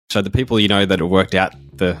So the people you know that have worked out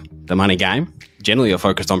the money game generally are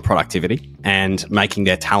focused on productivity and making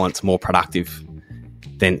their talents more productive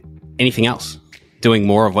than anything else. Doing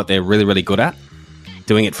more of what they're really, really good at,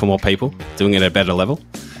 doing it for more people, doing it at a better level.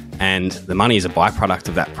 And the money is a byproduct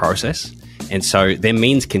of that process. And so their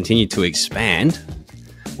means continue to expand,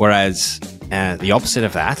 whereas the opposite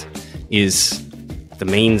of that is the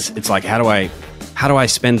means. It's like, how do I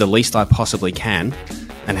spend the least I possibly can,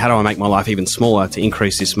 and how do I make my life even smaller to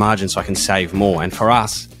increase this margin so I can save more? And for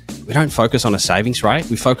us, we don't focus on a savings rate.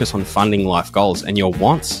 We focus on funding life goals, and your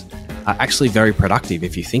wants are actually very productive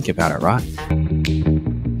if you think about it, right?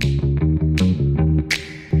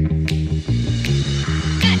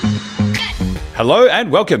 Hello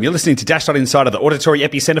and welcome. You're listening to Dashdot Insider, the auditory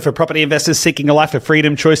epicenter for property investors seeking a life of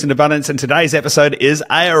freedom, choice and abundance. And today's episode is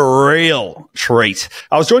a real treat.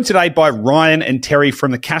 I was joined today by Ryan and Terry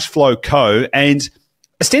from the Cashflow Co. And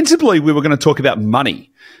ostensibly we were going to talk about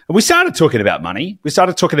money. And we started talking about money. We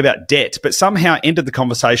started talking about debt, but somehow ended the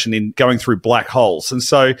conversation in going through black holes. And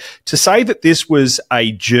so to say that this was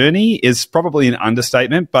a journey is probably an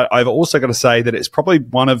understatement, but I've also got to say that it's probably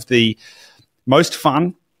one of the most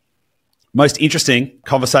fun, most interesting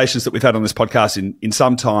conversations that we've had on this podcast in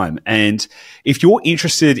some time. And if you're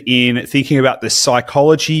interested in thinking about the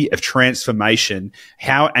psychology of transformation,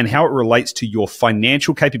 how it relates to your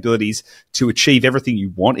financial capabilities to achieve everything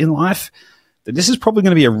you want in life, then this is probably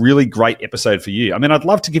going to be a really great episode for you. I mean, I'd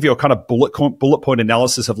love to give you a kind of bullet point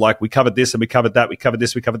analysis of like, we covered this and we covered that, we covered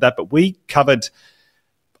this, we covered that, but we covered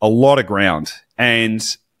a lot of ground. And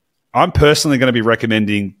I'm personally going to be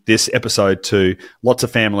recommending this episode to lots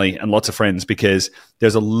of family and lots of friends because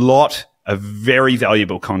there's a lot of very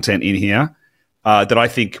valuable content in here that I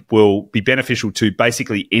think will be beneficial to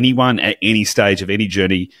basically anyone at any stage of any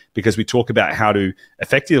journey, because we talk about how to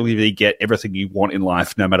effectively get everything you want in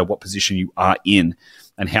life, no matter what position you are in,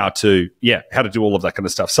 and how to do all of that kind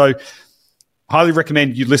of stuff. So highly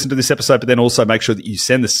recommend you listen to this episode, but then also make sure that you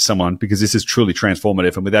send this to someone because this is truly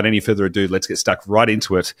transformative. And without any further ado, let's get stuck right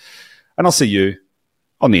into it. And I'll see you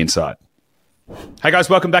on the inside. Hey guys,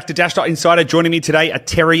 welcome back to Dashdot Insider. Joining me today are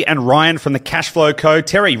Terry and Ryan from the Cashflow Co.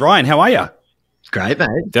 Terry, Ryan, how are you? Great, mate.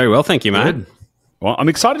 Very well, thank you, mate. Well, I'm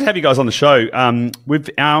excited to have you guys on the show.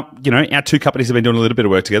 Our two companies have been doing a little bit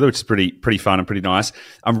of work together, which is pretty fun and pretty nice.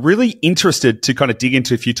 I'm really interested to kind of dig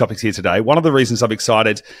into a few topics here today. One of the reasons I'm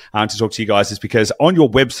excited to talk to you guys is because on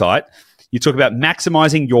your website, you talk about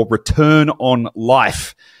maximizing your return on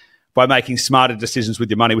life by making smarter decisions with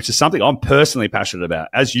your money, which is something I'm personally passionate about.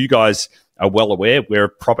 As you guys are well aware, we're a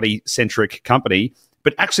property-centric company,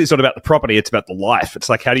 but actually it's not about the property, it's about the life. It's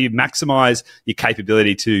like, how do you maximize your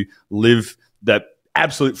capability to live the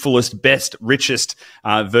absolute fullest, best, richest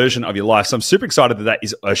version of your life? So I'm super excited that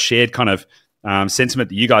is a shared kind of sentiment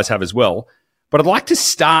that you guys have as well. But I'd like to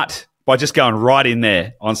start by just going right in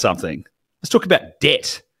there on something. Let's talk about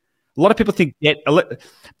debt. A lot of people think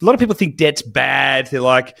debt's bad. They're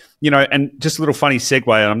like, and just a little funny segue.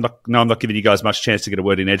 And I'm not giving you guys much chance to get a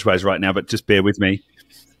word in edgeways right now, but just bear with me.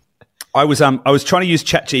 I was trying to use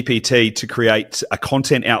ChatGPT to create a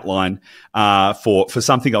content outline for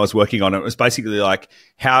something I was working on. It was basically like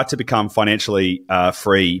how to become financially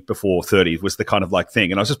free before 30 was the kind of like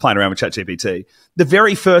thing. And I was just playing around with ChatGPT. The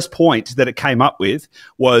very first point that it came up with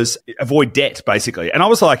was avoid debt, basically. And I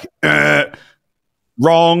was like,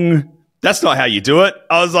 wrong. That's not how you do it.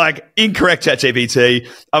 I was like, incorrect, ChatGPT.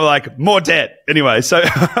 I'm like, more debt. Anyway, so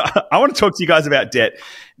I want to talk to you guys about debt.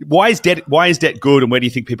 Why is debt good, and where do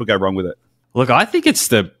you think people go wrong with it? Look, I think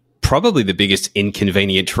it's probably the biggest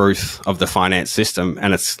inconvenient truth of the finance system,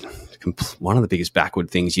 and it's one of the biggest backward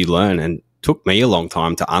things you learn, and took me a long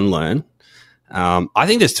time to unlearn. I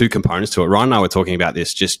think there's two components to it. Ryan and I were talking about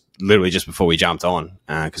this just before we jumped on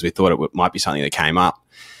because we thought it might be something that came up.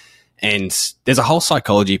 And there's a whole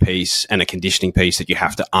psychology piece and a conditioning piece that you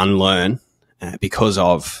have to unlearn because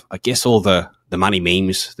of, I guess, all the money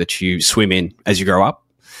memes that you swim in as you grow up.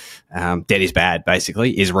 Debt is bad,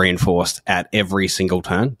 basically, is reinforced at every single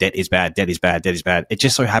turn. Debt is bad, debt is bad, debt is bad. It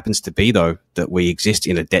just so happens to be, though, that we exist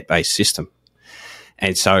in a debt-based system.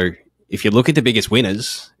 And so if you look at the biggest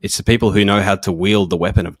winners, it's the people who know how to wield the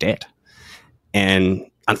weapon of debt. And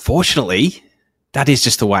unfortunately, that is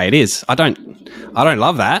just the way it is. I don't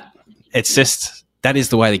love that. It's just that is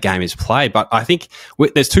the way the game is played. But I think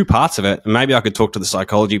there's two parts of it. And maybe I could talk to the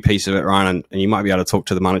psychology piece of it, Ryan, and you might be able to talk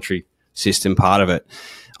to the monetary system part of it.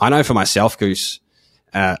 I know for myself, Goose,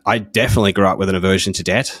 I definitely grew up with an aversion to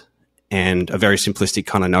debt and a very simplistic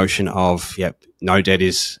kind of notion of, no debt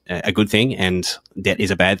is a good thing and debt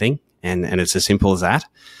is a bad thing. And it's as simple as that.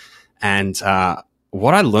 And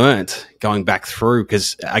what I learned going back through,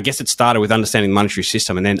 because I guess it started with understanding the monetary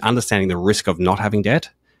system and then understanding the risk of not having debt.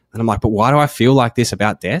 And I'm like, but why do I feel like this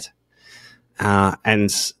about debt?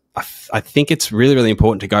 And I think it's really, really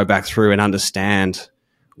important to go back through and understand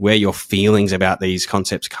where your feelings about these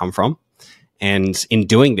concepts come from. And in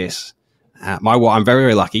doing this, I'm very,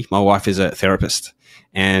 very lucky. My wife is a therapist,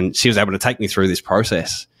 and she was able to take me through this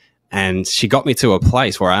process. And she got me to a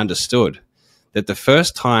place where I understood that the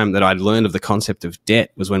first time that I'd learned of the concept of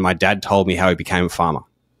debt was when my dad told me how he became a farmer.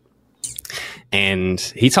 And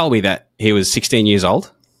he told me that he was 16 years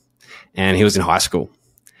old and he was in high school.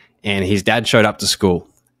 And his dad showed up to school,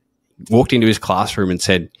 walked into his classroom and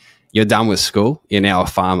said, "You're done with school. You're now a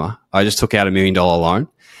farmer. I just took out $1 million loan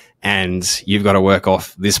and you've got to work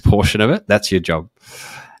off this portion of it. That's your job."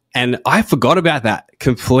 And I forgot about that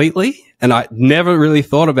completely. And I never really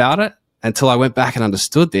thought about it until I went back and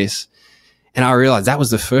understood this. And I realized that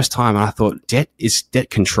was the first time. And I thought debt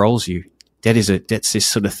controls you. Debt's this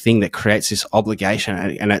sort of thing that creates this obligation,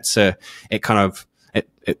 and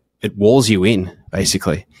it walls you in,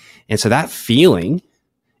 basically. And so that feeling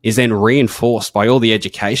is then reinforced by all the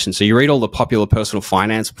education. So you read all the popular personal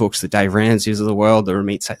finance books, the Dave Ramsey's of the world, the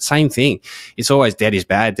Ramit, same thing. It's always debt is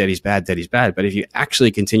bad, debt is bad, debt is bad. But if you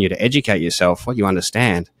actually continue to educate yourself, what you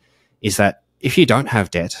understand is that if you don't have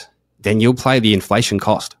debt, then you'll pay the inflation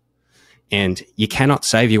cost. And you cannot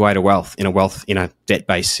save your way to wealth in a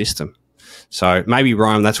debt-based system. So maybe,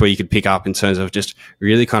 Ryan, that's where you could pick up in terms of just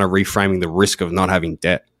really kind of reframing the risk of not having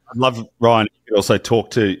debt. I'd love, Ryan, you could also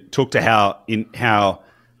talk to how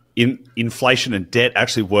inflation and debt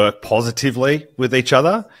actually work positively with each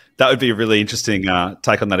other. That would be a really interesting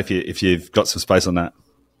take on that if you've got some space on that.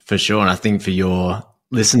 For sure. And I think for your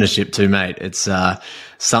listenership too, mate, it's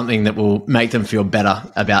something that will make them feel better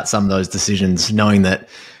about some of those decisions, knowing that,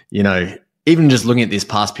 even just looking at this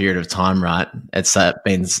past period of time, right, it's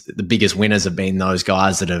been the biggest winners have been those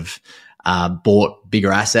guys that have bought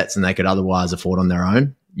bigger assets than they could otherwise afford on their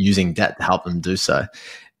own, using debt to help them do so.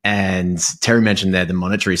 And Terry mentioned there the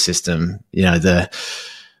monetary system. The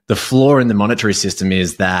flaw in the monetary system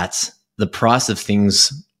is that the price of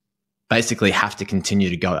things basically have to continue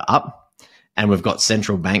to go up. And we've got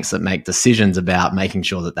central banks that make decisions about making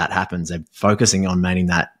sure that happens. They're focusing on maintaining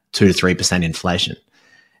that 2 to 3% inflation.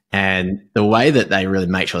 And the way that they really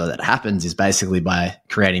make sure that happens is basically by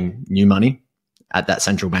creating new money at that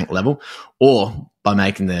central bank level, or by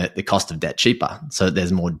making the cost of debt cheaper so that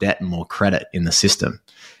there's more debt and more credit in the system.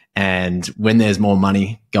 And when there's more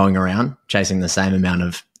money going around chasing the same amount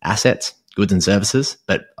of assets, goods and services,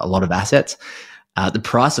 but a lot of assets, the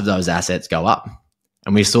price of those assets go up.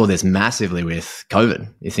 And we saw this massively with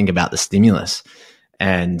COVID. You think about the stimulus.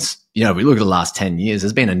 And, we look at the last 10 years,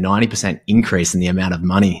 there's been a 90% increase in the amount of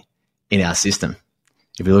money in our system,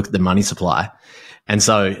 if we look at the money supply. And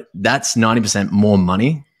so that's 90% more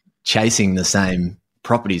money chasing the same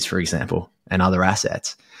properties, for example, and other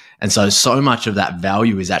assets. And so much of that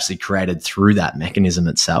value is actually created through that mechanism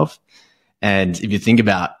itself. And if you think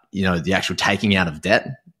about, the actual taking out of debt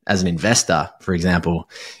as an investor, for example,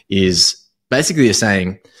 is basically you're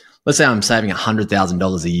saying, let's say I'm saving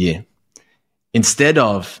 $100,000 a year. Instead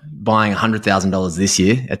of buying $100,000 this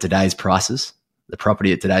year at today's prices, the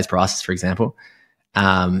property at today's prices, for example,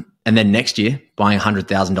 and then next year buying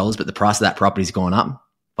 $100,000, but the price of that property's gone up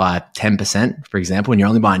by 10%, for example, and you're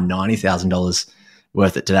only buying $90,000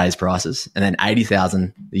 worth at today's prices, and then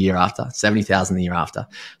 $80,000 the year after, $70,000 the year after.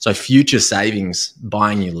 So future savings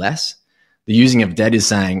buying you less. The using of debt is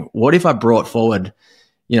saying, what if I brought forward,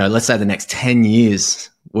 let's say the next 10 years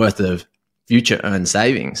worth of future earned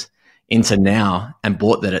savings into now and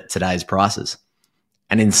bought that at today's prices.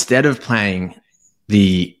 And instead of paying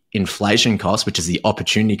the inflation cost, which is the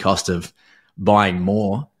opportunity cost of buying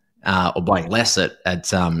more or buying less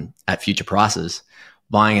at future prices,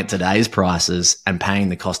 buying at today's prices and paying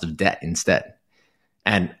the cost of debt instead.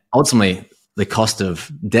 And ultimately, the cost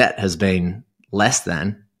of debt has been less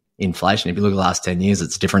than inflation. If you look at the last 10 years,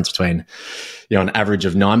 it's a difference between, an average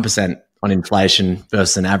of 9% on inflation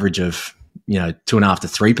versus an average of, 2.5% to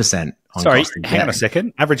 3% on Sorry, cost of hang debt. on a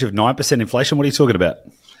second. Average of 9% inflation. What are you talking about?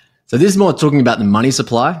 So this is more talking about the money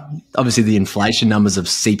supply. Obviously, the inflation numbers of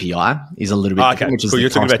CPI is a little bit different, which is cool. the You're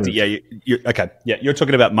talking cost about you're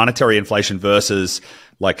talking about monetary inflation versus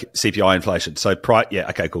like CPI inflation. So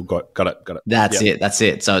cool. Got it. That's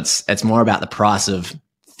it. So it's more about the price of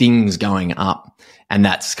things going up, and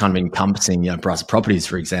that's kind of encompassing, price of properties,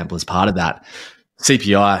 for example, as part of that.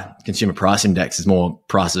 CPI, Consumer Price Index, is more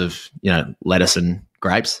price of, lettuce and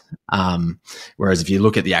grapes. Whereas if you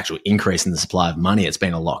look at the actual increase in the supply of money, it's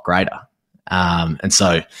been a lot greater. And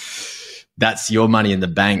so that's your money in the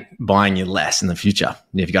bank buying you less in the future.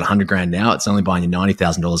 And if you've got 100 grand now, it's only buying you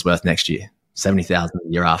 $90,000 worth next year, 70,000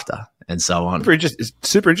 the year after, and so on. It's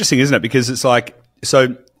super interesting, isn't it? Because it's like,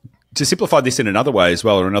 so to simplify this in another way as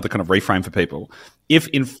well, or another kind of reframe for people, if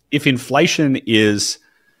inflation is,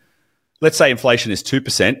 let's say inflation is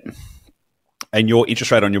 2% and your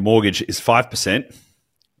interest rate on your mortgage is 5%,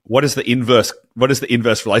 what is the inverse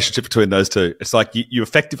relationship between those two? It's like you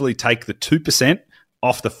effectively take the 2%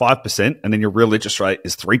 off the 5%, and then your real interest rate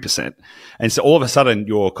is 3%. And so all of a sudden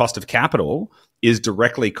your cost of capital is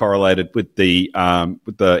directly correlated with the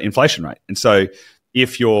inflation rate. And so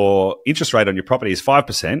if your interest rate on your property is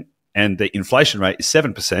 5% and the inflation rate is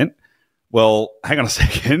 7%, well, hang on a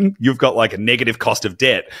second, you've got like a negative cost of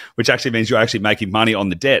debt, which actually means you're actually making money on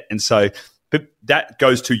the debt. And so but that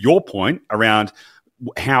goes to your point around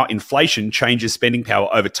how inflation changes spending power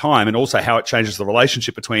over time, and also how it changes the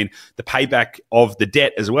relationship between the payback of the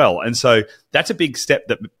debt as well. And so that's a big step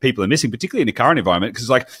that people are missing, particularly in the current environment, because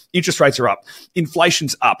like interest rates are up,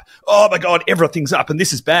 inflation's up. Oh my God, everything's up and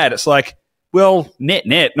this is bad. It's like, well, net,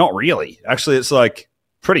 not really. Actually, it's like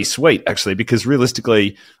pretty sweet, actually, because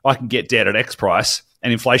realistically, I can get debt at X price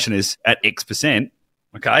and inflation is at X%.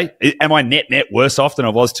 Okay. Am I net worse off than I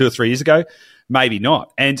was 2 or 3 years ago? Maybe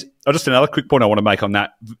not. And just another quick point I want to make on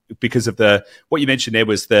that, because of what you mentioned there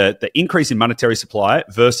was the increase in monetary supply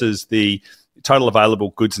versus the total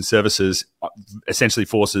available goods and services essentially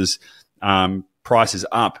forces prices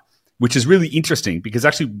up, which is really interesting, because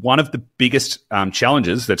actually one of the biggest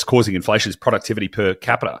challenges that's causing inflation is productivity per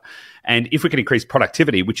capita. And if we can increase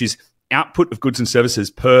productivity, which is output of goods and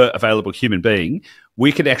services per available human being,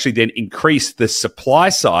 we could actually then increase the supply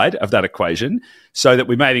side of that equation, so that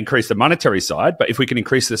we may increase the monetary side. But if we can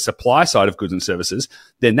increase the supply side of goods and services,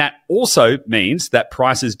 then that also means that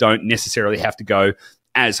prices don't necessarily have to go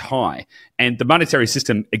as high. And the monetary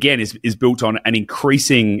system, again, is built on an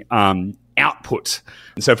increasing output.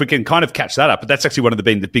 And so if we can kind of catch that up, but that's actually one of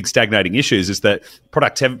the big stagnating issues, is that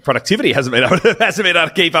productivity hasn't been able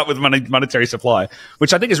to keep up with monetary supply,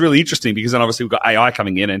 which I think is really interesting, because then obviously we've got AI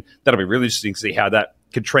coming in, and that'll be really interesting to see how that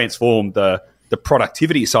can transform the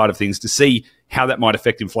productivity side of things, to see how that might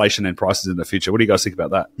affect inflation and prices in the future. What do you guys think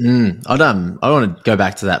about that? I want to go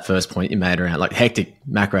back to that first point you made around like hectic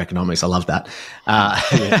macroeconomics. I love that.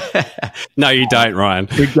 No, you don't, Ryan.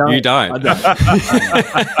 You don't.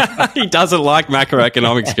 He doesn't like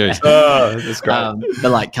macroeconomics, Goose. Oh, that's great.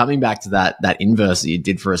 But like coming back to that inverse that you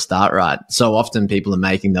did for a start, right? So often people are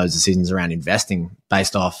making those decisions around investing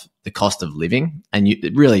based off the cost of living, and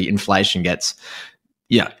really inflation gets,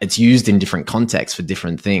 it's used in different contexts for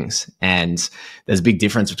different things. And there's a big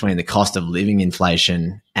difference between the cost of living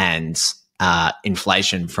inflation and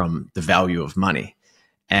inflation from the value of money.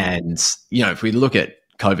 And, if we look at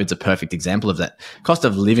COVID's a perfect example of that. Cost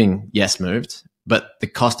of living, yes, moved, but the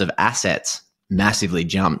cost of assets massively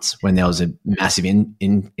jumped when there was a massive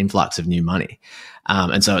influx of new money.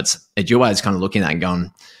 And so it's your way is kind of looking at that and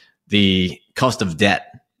going, the cost of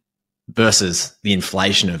debt versus the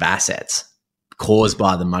inflation of assets caused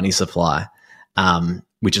by the money supply,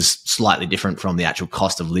 which is slightly different from the actual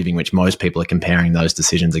cost of living, which most people are comparing those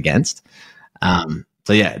decisions against.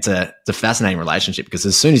 It's a fascinating relationship, because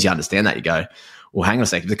as soon as you understand that, you go, well, hang on a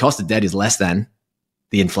second, if the cost of debt is less than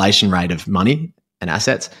the inflation rate of money and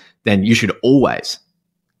assets, then you should always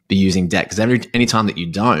be using debt, because any time that you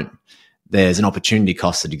don't, there's an opportunity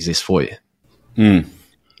cost that exists for you.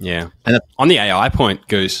 Yeah. And on the AI point,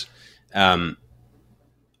 Goose,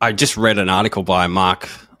 I just read an article by Mark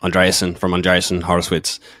Andreessen from Andreessen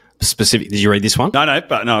Horowitz. Did you read this one? No,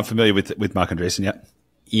 I'm familiar with Mark Andreessen. Yeah.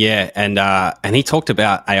 Yeah, and he talked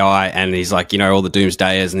about AI, and he's like, all the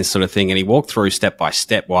doomsdayers and this sort of thing, and he walked through step by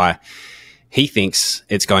step why he thinks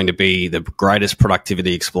it's going to be the greatest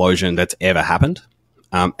productivity explosion that's ever happened.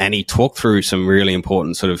 And he talked through some really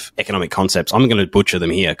important sort of economic concepts. I'm going to butcher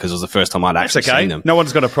them here because it was the first time I'd actually seen them. No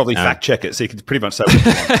one's going to probably fact check it, so you can pretty much say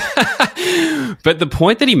what you want. But the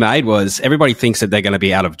point that he made was everybody thinks that they're going to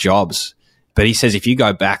be out of jobs. But he says if you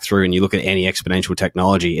go back through and you look at any exponential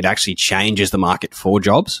technology, it actually changes the market for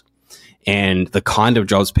jobs. And the kind of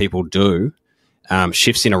jobs people do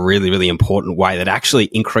shifts in a really, really important way that actually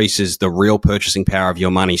increases the real purchasing power of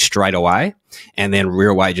your money straight away, and then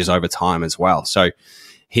real wages over time as well. So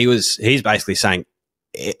he's basically saying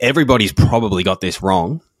everybody's probably got this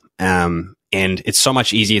wrong. And it's so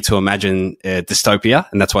much easier to imagine dystopia,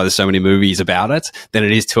 and that's why there's so many movies about it, than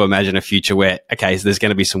it is to imagine a future where, okay, so there's going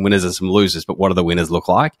to be some winners and some losers, but what do the winners look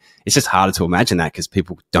like? It's just harder to imagine that because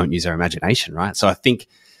people don't use their imagination, right? So I think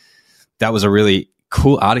that was a really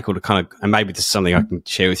cool article to kind of, and maybe this is something I can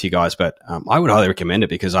share with you guys, but I would highly recommend it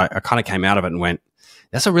because I kind of came out of it and went,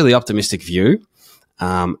 that's a really optimistic view.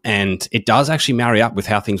 And it does actually marry up with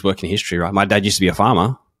how things work in history, right? My dad used to be a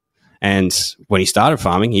farmer. And when he started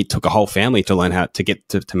farming, he took a whole family to learn how to get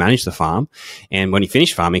to manage the farm. And when he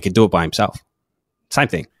finished farming, he could do it by himself. Same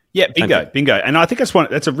thing. Yeah, bingo. And I think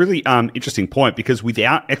that's a really interesting point, because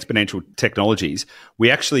without exponential technologies, we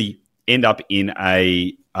actually end up in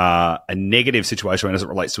a negative situation as it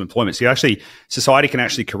relates to employment. So society can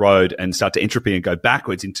actually corrode and start to entropy and go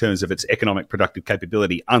backwards in terms of its economic productive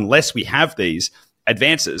capability, unless we have these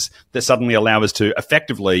advances that suddenly allow us to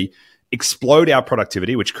effectively explode our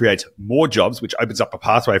productivity, which creates more jobs, which opens up a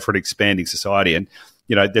pathway for an expanding society. And,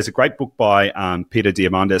 there's a great book by Peter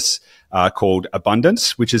Diamandis called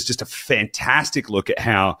Abundance, which is just a fantastic look at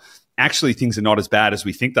how actually things are not as bad as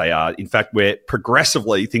we think they are. In fact, where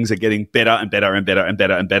progressively things are getting better and better and better and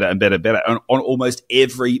better and better and better and better on almost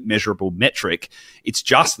every measurable metric. It's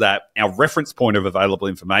just that our reference point of available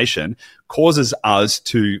information causes us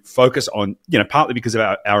to focus on, partly because of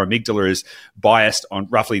our amygdala is biased on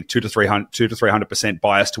roughly 200 to 300%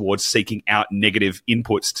 biased towards seeking out negative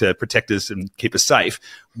inputs to protect us and keep us safe.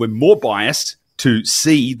 We're more biased to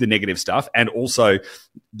see the negative stuff, and also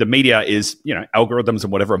the media is, algorithms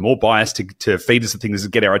and whatever are more biased to feed us the things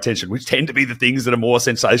that get our attention, which tend to be the things that are more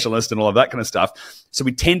sensationalist and all of that kind of stuff. So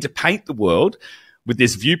we tend to paint the world with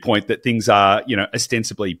this viewpoint that things are,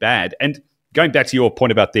 ostensibly bad. And going back to your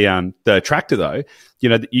point about the tractor, though,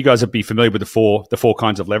 you guys would be familiar with the four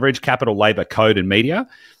kinds of leverage: capital, labor, code, and media.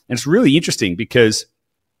 And it's really interesting because,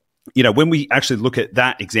 when we actually look at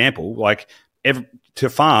that example, like to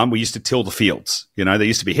farm, we used to till the fields. There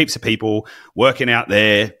used to be heaps of people working out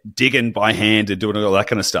there, digging by hand and doing all that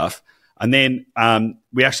kind of stuff. And then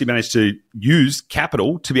we actually managed to use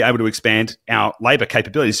capital to be able to expand our labor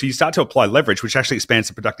capabilities. So you start to apply leverage, which actually expands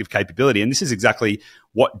the productive capability. And this is exactly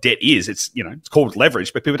what debt is. It's, it's called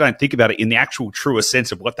leverage, but people don't think about it in the actual truest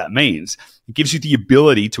sense of what that means. It gives you the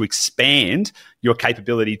ability to expand your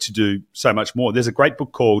capability to do so much more. There's a great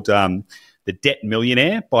book called The Debt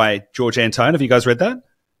Millionaire by George Antone. Have you guys read that?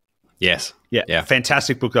 Yes. Yeah.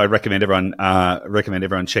 Fantastic book that I recommend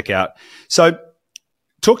everyone check out. So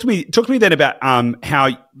talk to me then about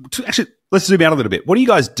actually, let's zoom out a little bit. What do you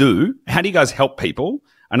guys do? How do you guys help people?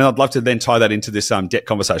 And I'd love to then tie that into this debt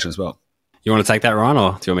conversation as well. You want to take that, Ryan,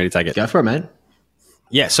 or do you want me to take it? Go for it, man.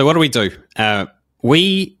 Yeah. So what do?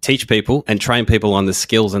 We teach people and train people on the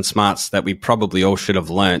skills and smarts that we probably all should have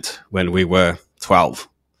learnt when we were 12.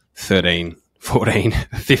 13, 14,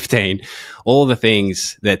 15, all the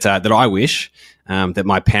things that I wish that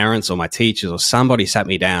my parents or my teachers or somebody sat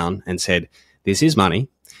me down and said, this is money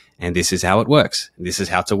and this is how it works. This is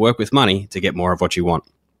how to work with money to get more of what you want.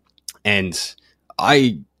 And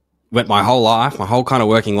I went my whole kind of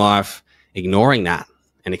working life, ignoring that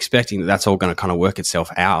and expecting that that's all going to kind of work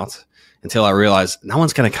itself out, until I realized no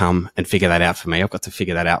one's going to come and figure that out for me. I've got to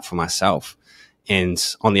figure that out for myself. And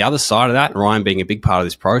on the other side of that, Ryan being a big part of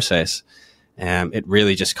this process, it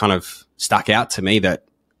really just kind of stuck out to me that,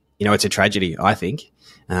 it's a tragedy, I think.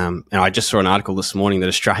 And I just saw an article this morning that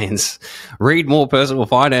Australians read more personal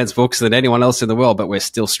finance books than anyone else in the world, but we're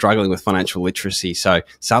still struggling with financial literacy. So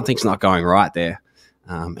something's not going right there.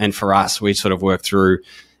 And for us, we sort of work through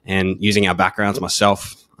and using our backgrounds,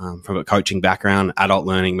 myself from a coaching background, adult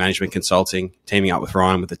learning, management consulting, teaming up with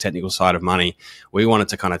Ryan with the technical side of money. We wanted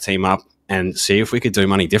to kind of team up and see if we could do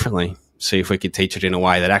money differently, see if we could teach it in a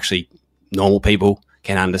way that actually normal people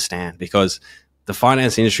can understand, because the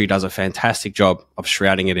finance industry does a fantastic job of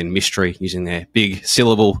shrouding it in mystery, using their big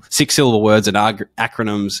 6-syllable words and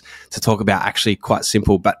acronyms to talk about actually quite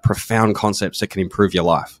simple but profound concepts that can improve your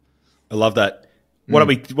life. I love that. Why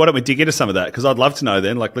don't we dig into some of that? Because I'd love to know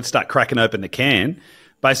then, let's start cracking open the can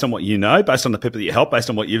based on what you know, based on the people that you help, based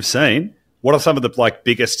on what you've seen. What are some of the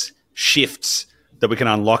biggest shifts that we can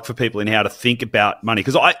unlock for people in how to think about money?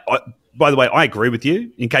 Because I, by the way, I agree with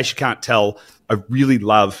you. In case you can't tell, I really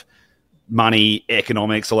love money,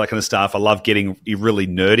 economics, all that kind of stuff. I love getting really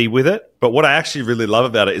nerdy with it. But what I actually really love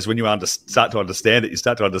about it is when you start to understand it, you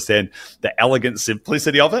start to understand the elegant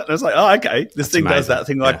simplicity of it. And it's like, oh, okay, this thing does that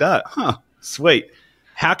thing like that. Huh, sweet.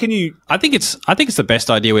 How can you? I think it's the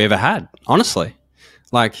best idea we ever had, honestly.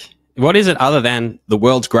 What is it other than the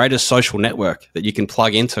world's greatest social network that you can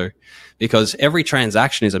plug into? Because every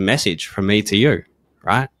transaction is a message from me to you,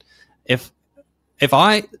 right? If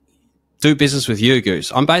I do business with you,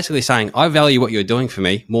 Goose, I'm basically saying I value what you're doing for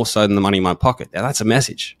me more so than the money in my pocket. Now, that's a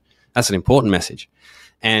message. That's an important message.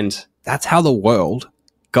 And that's how the world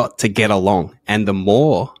got to get along. And the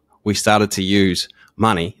more we started to use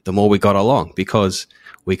money, the more we got along, because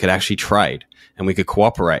we could actually trade and we could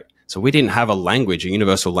cooperate. So we didn't have a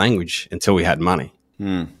universal language until we had money.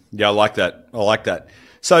 Yeah, I like that.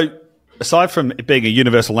 So aside from it being a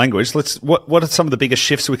universal language, what are some of the biggest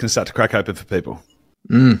shifts we can start to crack open for people?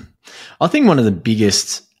 I think one of the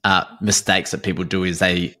biggest mistakes that people do is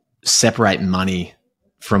they separate money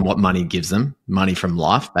from what money gives them, money from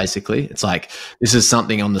life, basically. It's like, this is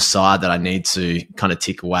something on the side that I need to kind of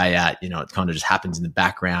tick away at. You know, it kind of just happens in the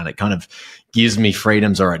background. It kind of gives me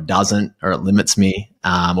freedoms, or it doesn't, or it limits me.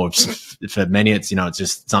 Or for many, it's, you know, it's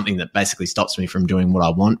just something that basically stops me from doing what I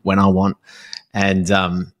want when I want. And,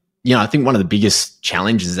 you know, I think one of the biggest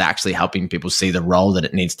challenges is actually helping people see the role that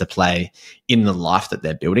it needs to play in the life that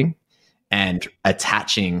they're building and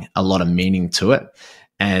attaching a lot of meaning to it.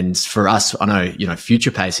 And for us, I know, you know,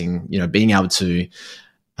 future pacing, you know, being able to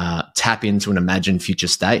tap into an imagined future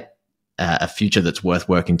state, a future that's worth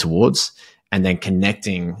working towards, and then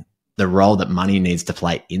connecting the role that money needs to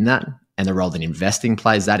play in that, and the role that investing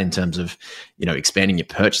plays that in terms of, you know, expanding your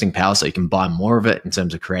purchasing power so you can buy more of it, in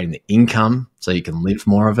terms of creating the income so you can live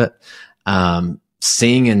more of it.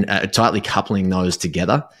 Seeing and tightly coupling those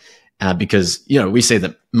together. Because, you know, we see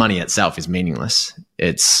that money itself is meaningless.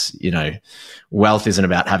 It's, you know, wealth isn't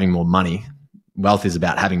about having more money. Wealth is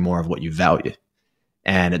about having more of what you value.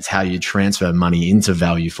 And it's how you transfer money into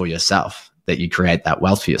value for yourself that you create that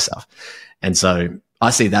wealth for yourself. And so I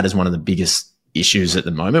see that as one of the biggest issues at the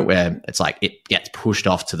moment, where it's like it gets pushed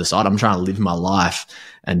off to the side. I'm trying to live my life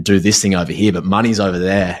and do this thing over here, but money's over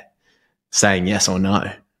there saying yes or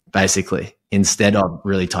no, basically, instead of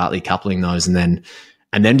really tightly coupling those and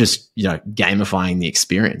then just, you know, gamifying the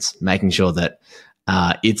experience, making sure that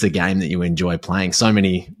it's a game that you enjoy playing. So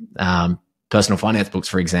many personal finance books,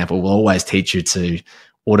 for example, will always teach you to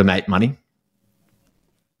automate money,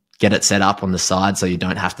 get it set up on the side so you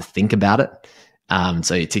don't have to think about it.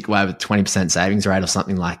 So you tick away with 20% savings rate or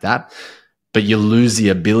something like that, but you lose the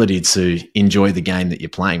ability to enjoy the game that you're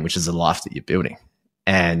playing, which is the life that you're building.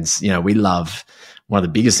 And, you know, we love, one of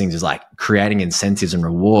the biggest things is like creating incentives and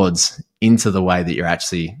rewards into the way that you're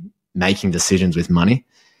actually making decisions with money,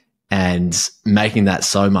 and making that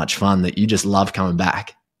so much fun that you just love coming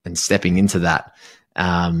back and stepping into that.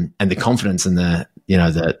 And the confidence and the, you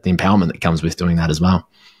know, the empowerment that comes with doing that as well.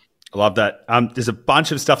 I love that. There's a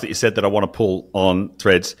bunch of stuff that you said that I want to pull on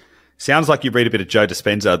threads. Sounds like you read a bit of Joe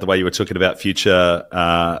Dispenza, the way you were talking about future,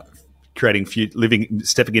 creating,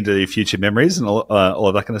 stepping into the future memories and all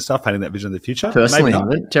of that kind of stuff, painting that vision of the future. Personally,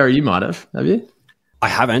 haven't. Terry, you might have you? I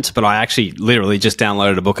haven't, but I actually literally just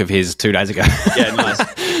downloaded a book of his 2 days ago. Yeah, nice.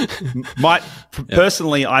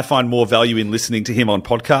 Personally, I find more value in listening to him on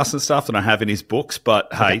podcasts and stuff than I have in his books,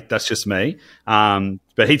 but hey, that's just me.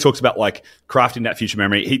 But he talks about like crafting that future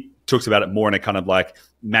memory. He talks about it more in a kind of like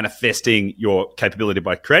manifesting your capability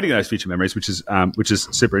by creating those future memories, which is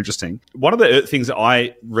super interesting. One of the things that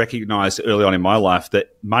I recognized early on in my life,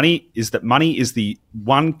 that money is the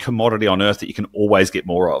one commodity on earth that you can always get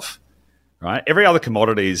more of. Right? Every other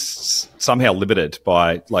commodity is somehow limited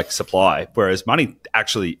by like supply, whereas money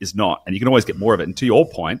actually is not, and you can always get more of it. And to your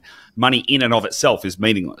point, money in and of itself is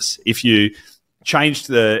meaningless. If you changed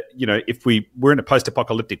if we were in a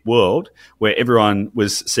post-apocalyptic world where everyone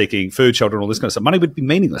was seeking food, shelter, and all this kind of stuff, money would be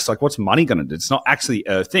meaningless. Like, what's money going to do? It's not actually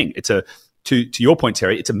a thing. It's to your point,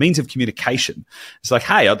 Terry, it's a means of communication. It's like,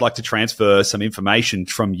 hey, I'd like to transfer some information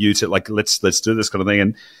from you to, like, let's do this kind of thing.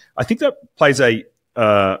 And I think that plays a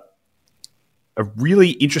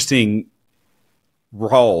really interesting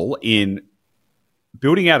role in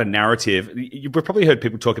building out a narrative. You've probably heard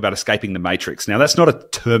people talk about escaping the matrix. Now, that's not a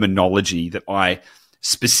terminology that I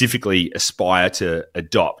specifically aspire to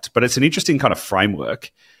adopt, but it's an interesting kind of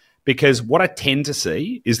framework, because what I tend to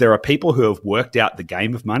see is there are people who have worked out the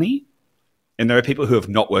game of money, and there are people who have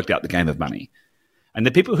not worked out the game of money. And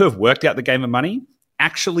the people who have worked out the game of money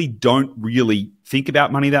actually don't really think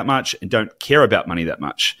about money that much and don't care about money that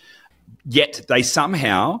much. Yet they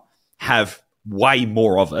somehow have way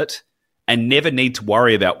more of it and never need to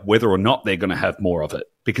worry about whether or not they're going to have more of it,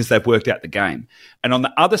 because they've worked out the game. And on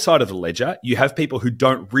the other side of the ledger, you have people who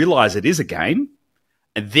don't realize it is a game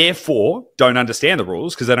and therefore don't understand the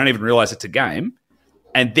rules because they don't even realize it's a game,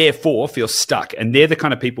 and therefore feel stuck. And they're the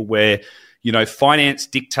kind of people where, you know, finance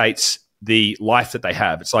dictates the life that they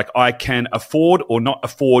have. It's like, I can afford or not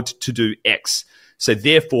afford to do X. So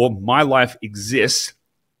therefore my life exists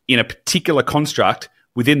in a particular construct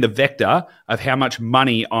within the vector of how much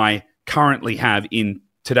money I currently have in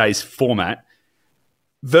today's format,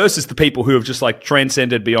 versus the people who have just like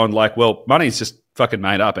transcended beyond like, well, money's just fucking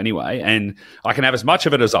made up anyway, and I can have as much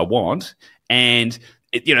of it as I want. And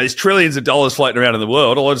there's trillions of dollars floating around in the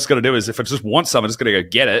world. All I just got to do is, if I just want some, I'm just going to go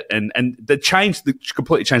get it. And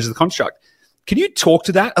completely changes the construct. Can you talk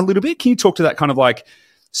to that a little bit? Can you talk to that kind of like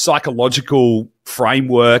psychological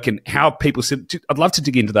framework and how people sit. I'd love to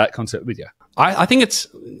dig into that concept with you. I think it's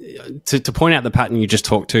to point out the pattern you just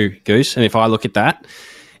talked to, Goose. And if I look at that,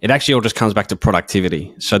 it actually all just comes back to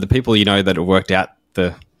productivity. So the people that have worked out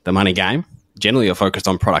the money game generally are focused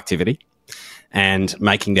on productivity and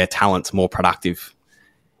making their talents more productive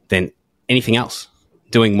than anything else.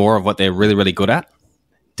 Doing more of what they're really, really good at,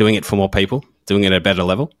 doing it for more people, doing it at a better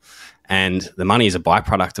level. And the money is a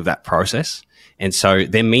byproduct of that process. And so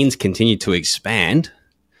their means continue to expand,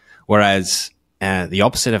 whereas the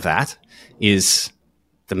opposite of that is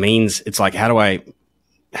the means. It's like, how do I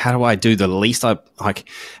do the least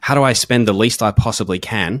how do I spend the least I possibly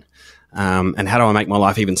can? And how do I make my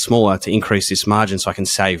life even smaller to increase this margin so I can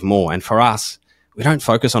save more? And for us, we don't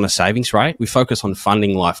focus on a savings rate. We focus on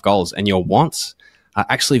funding life goals, and your wants are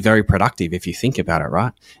actually very productive if you think about it,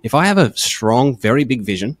 right? If I have a strong, very big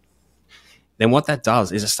vision, then what that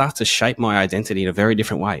does is it starts to shape my identity in a very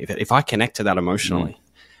different way. If I connect to that emotionally,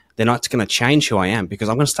 then it's going to change who I am, because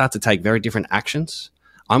I'm going to start to take very different actions.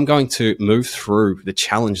 I'm going to move through the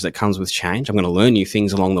challenge that comes with change. I'm going to learn new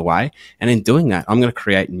things along the way. And in doing that, I'm going to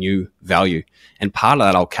create new value. And part of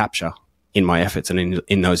that I'll capture in my efforts and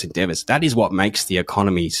in those endeavors. That is what makes the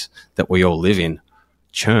economies that we all live in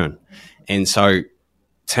churn. And so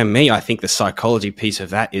to me, I think the psychology piece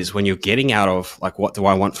of that is when you're getting out of like, what do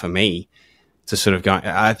I want for me, to sort of go,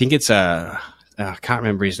 I think it's I can't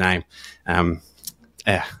remember his name. I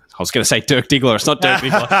was going to say Dirk Diggler. It's not Dirk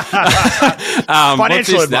Diggler.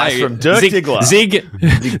 Financial advice from Dirk Diggler. Zig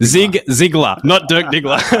Ziglar, not Dirk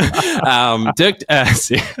Diggler.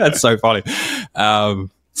 That's so funny.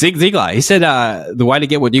 Zig Ziglar, he said the way to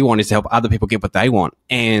get what you want is to help other people get what they want.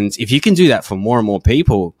 And if you can do that for more and more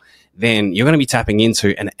people, then you're going to be tapping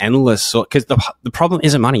into an endless sort, because the problem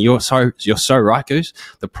isn't money. You're so right, Goose.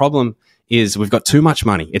 The problem is we've got too much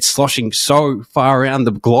money. It's sloshing so far around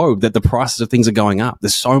the globe that the prices of things are going up.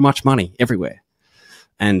 There's so much money everywhere.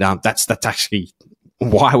 And that's actually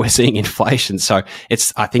why we're seeing inflation. So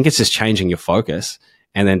I think it's just changing your focus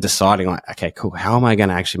and then deciding like, okay, cool, how am I going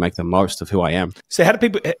to actually make the most of who I am? So how do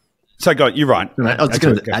people, so go, you're right. I was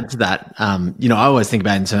going to add to that. I always think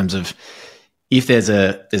about it in terms of, if there's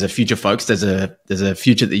a future focus, there's a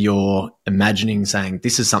future that you're imagining, saying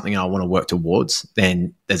this is something I want to work towards,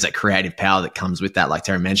 then there's that creative power that comes with that. Like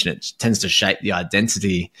Terry mentioned, it tends to shape the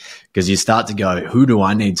identity, because you start to go, who do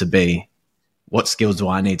I need to be? What skills do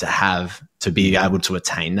I need to have to be able to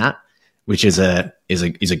attain that? Which is a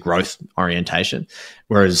growth orientation.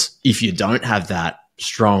 Whereas if you don't have that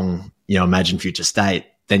strong, imagined future state,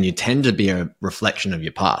 then you tend to be a reflection of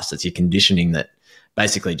your past. It's your conditioning that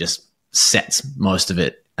basically just sets most of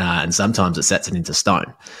it, and sometimes it sets it into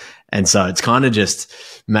stone. And so it's kind of just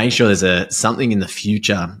make sure there's something in the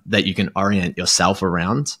future that you can orient yourself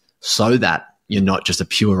around, so that you're not just a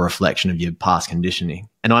pure reflection of your past conditioning.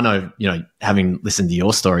 And I know, having listened to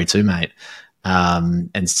your story too, mate,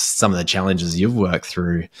 and some of the challenges you've worked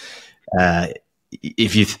through,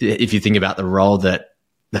 if you think about the role that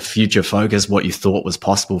the future focus, what you thought was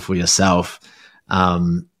possible for yourself,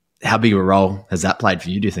 how big a role has that played for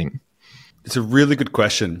you, do you think? It's a really good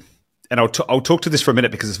question. And I'll talk to this for a minute,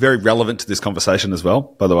 because it's very relevant to this conversation as well,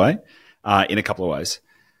 by the way, in a couple of ways.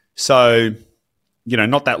 So,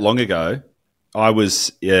 not that long ago, I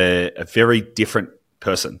was a very different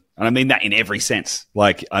person. And I mean that in every sense.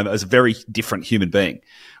 Like, I was a very different human being.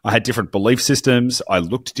 I had different belief systems. I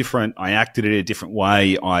looked different. I acted in a different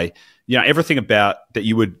way. Everything about that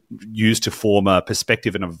you would use to form a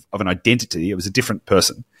perspective of an identity, it was a different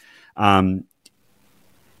person.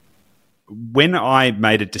 When I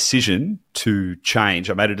made a decision to change,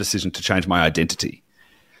 my identity.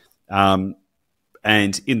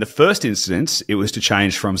 And in the first instance, it was to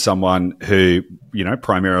change from someone who,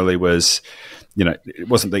 primarily was, it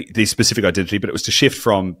wasn't the specific identity, but it was to shift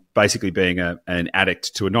from basically being an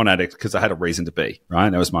addict to a non-addict, because I had a reason to be, right?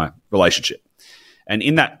 That was my relationship. And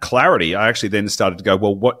in that clarity, I actually then started to go,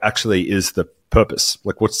 well, what actually is the purpose?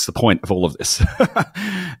 Like, what's the point of all of this?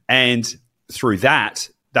 And through that,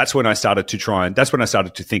 that's when I started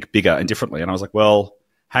to think bigger and differently. And I was like, well,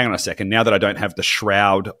 hang on a second. Now that I don't have the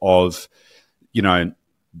shroud of, the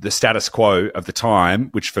status quo of the time,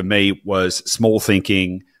 which for me was small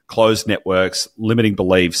thinking, closed networks, limiting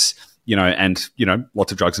beliefs, and,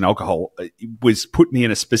 lots of drugs and alcohol, it was put me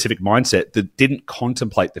in a specific mindset that didn't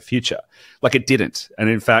contemplate the future. Like, it didn't. And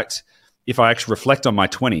in fact, if I actually reflect on my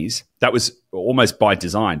 20s, that was almost by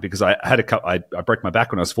design, because I broke my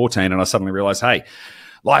back when I was 14, and I suddenly realized, hey,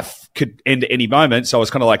 life could end at any moment. So I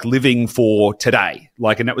was kind of like living for today.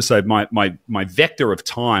 Like, and that was so my vector of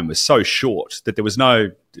time was so short that there was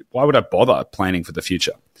why would I bother planning for the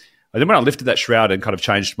future? And then when I lifted that shroud and kind of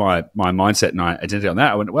changed my mindset and my identity on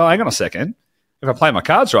that, I went, well, hang on a second. If I play my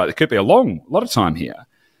cards right, there could be a lot of time here.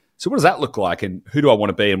 So what does that look like, and who do I want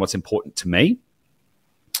to be, and what's important to me?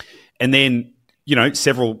 And then,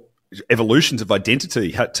 several evolutions of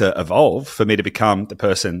identity had to evolve for me to become the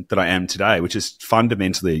person that I am today, which is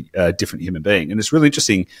fundamentally a different human being. And it's really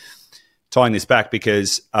interesting tying this back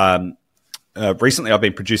because recently I've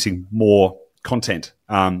been producing more content,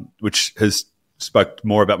 which has spoke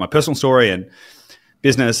more about my personal story and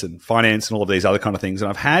business and finance and all of these other kind of things. And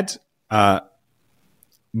I've had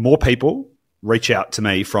more people reach out to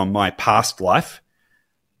me from my past life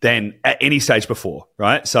than at any stage before,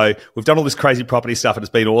 right? So we've done all this crazy property stuff and it's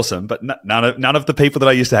been awesome, but none of the people that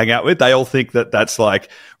I used to hang out with, they all think that that's like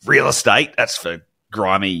real estate. That's for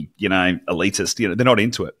grimy, elitist. They're not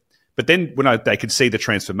into it. But then when they could see the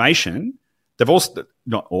transformation, they've also,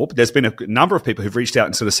 not all, but there's been a number of people who've reached out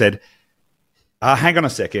and sort of said, hang on a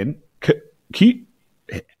second,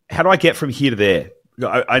 how do I get from here to there?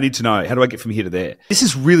 I need to know, how do I get from here to there? This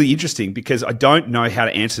is really interesting because I don't know how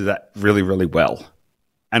to answer that really, really well.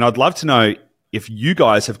 And I'd love to know if you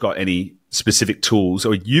guys have got any specific tools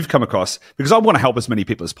or you've come across, because I want to help as many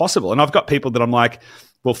people as possible. And I've got people that I'm like,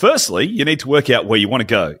 well, firstly, you need to work out where you want to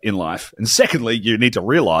go in life. And secondly, you need to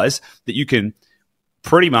realize that you can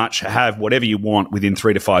pretty much have whatever you want within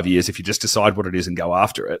 3 to 5 years if you just decide what it is and go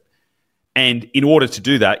after it. And in order to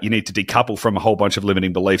do that, you need to decouple from a whole bunch of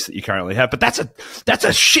limiting beliefs that you currently have. But that's a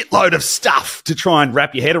shitload of stuff to try and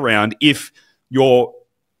wrap your head around if your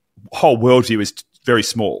whole worldview is very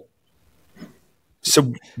small.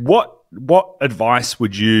 So what advice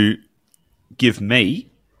would you give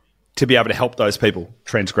me to be able to help those people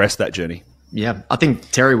transgress that journey? Yeah, I think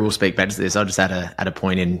Terry will speak better to this. I'll just add a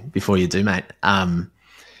point in before you do, mate.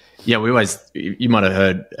 You might have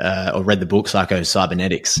heard or read the book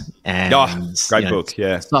Psycho-Cybernetics. And, great book,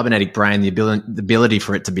 yeah. Cybernetic brain, the ability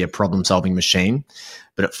for it to be a problem-solving machine,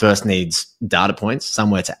 but it first needs data points,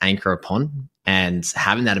 somewhere to anchor upon, and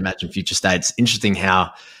having that imagined future state. It's interesting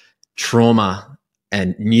how trauma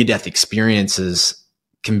and near-death experiences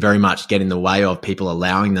can very much get in the way of people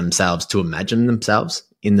allowing themselves to imagine themselves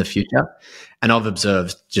in the future. And I've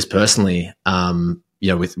observed just personally,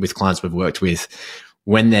 with clients we've worked with,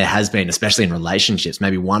 when there has been, especially in relationships,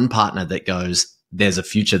 maybe one partner that goes, there's a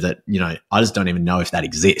future that, I just don't even know if that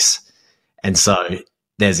exists. And so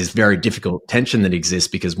there's this very difficult tension that exists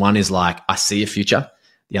because one is like, I see a future.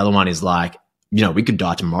 The other one is like, we could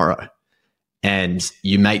die tomorrow. And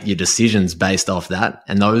you make your decisions based off that.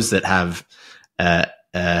 And those that have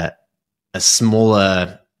a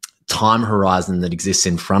smaller time horizon that exists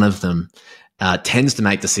in front of them tends to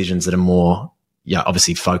make decisions that are more,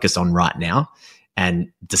 obviously focused on right now,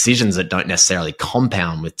 and decisions that don't necessarily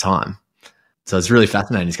compound with time. So it's really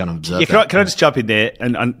fascinating to kind of observe. Yeah, can I just jump in there?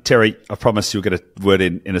 And Terry, I promise you'll get a word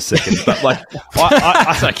in a second. But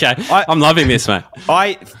it's okay. I'm loving this, mate.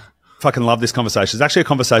 I fucking love this conversation. It's actually a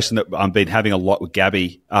conversation that I've been having a lot with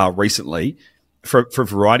Gabby recently for a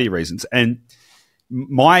variety of reasons. And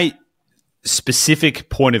my specific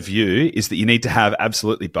point of view is that you need to have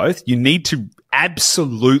absolutely both. You need to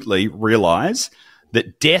absolutely realize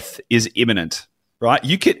that death is imminent, right?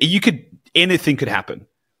 Anything could happen.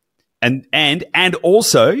 And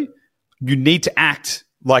also you need to act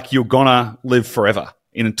like you're gonna live forever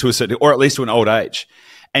to a certain, or at least to an old age.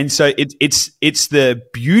 And so it's the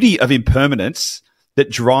beauty of impermanence that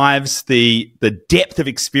drives the depth of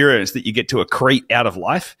experience that you get to accrete out of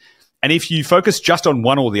life. And if you focus just on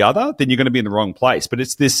one or the other, then you're going to be in the wrong place. But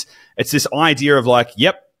it's this idea of like,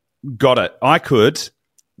 yep, got it. I could.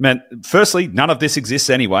 Man, firstly, none of this exists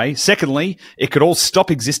anyway. Secondly, it could all stop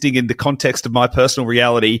existing in the context of my personal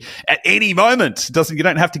reality at any moment. You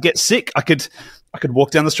don't have to get sick. I could walk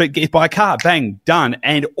down the street, get hit by a car, bang, done.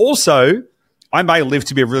 And also, I may live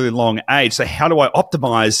to be a really long age. So how do I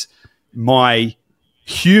optimize my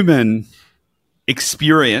human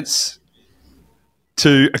experience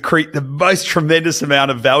to accrete the most tremendous amount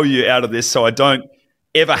of value out of this so I don't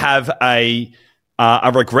ever have a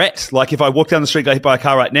regret? Like if I walk down the street, get hit by a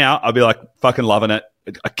car right now, I'll be like, fucking loving it.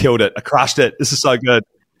 I killed it. I crushed it. This is so good.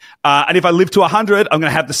 And if I live to 100, I'm going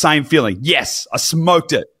to have the same feeling. Yes, I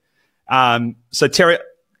smoked it. So Terry,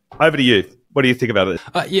 over to you. What do you think about it?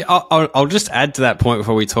 I'll just add to that point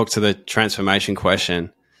before we talk to the transformation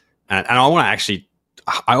question. And I want to actually,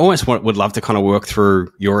 I almost would love to kind of work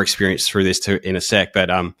through your experience through this too in a sec. But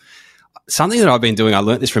something that I've been doing, I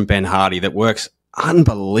learned this from Ben Hardy that works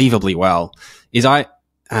unbelievably well, is I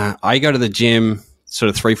go to the gym sort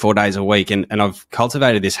of 3-4 days a week, and I've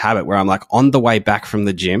cultivated this habit where I'm like, on the way back from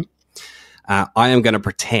the gym, I am going to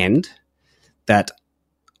pretend that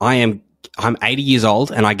I am I'm 80 years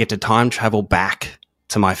old and I get to time travel back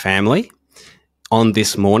to my family on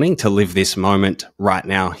this morning to live this moment right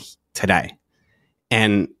now, today.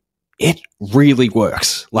 And it really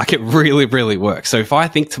works. Like, it really, really works. So if I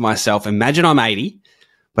think to myself, imagine I'm 80,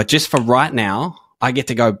 but just for right now, I get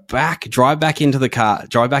to go back, drive back into the car,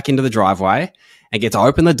 drive back into the driveway and get to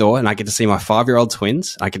open the door, and I get to see my 5-year-old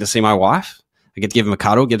twins. I get to see my wife. I get to give them a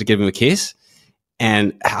cuddle, get to give them a kiss.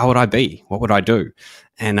 And how would I be? What would I do?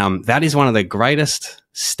 And that is one of the greatest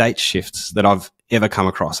state shifts that I've ever come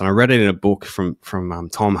across. And I read it in a book from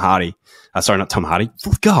Tom Hardy. Sorry, not Tom Hardy.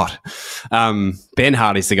 God. Ben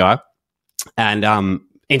Hardy's the guy. And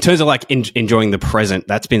in terms of like enjoying the present,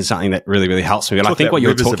 that's been something that really, really helps me. And I think what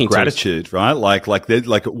you're talking to gratitude, right? Like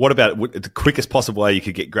what about the quickest possible way you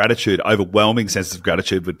could get gratitude? Overwhelming sense of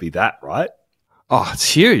gratitude would be that, right? Oh,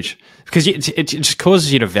 it's huge, because it just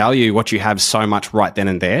causes you to value what you have so much right then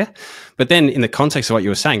and there. But then in the context of what you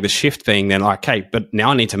were saying, the shift being then like, okay, but now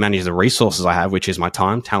I need to manage the resources I have, which is my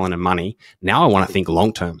time, talent, and money. Now I want to think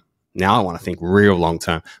long term. Now I want to think real long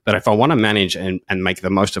term. But if I want to manage and make the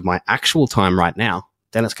most of my actual time right now,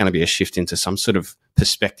 then it's going to be a shift into some sort of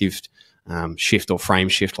perspective shift or frame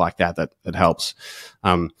shift like that helps.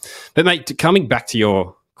 But mate, coming back to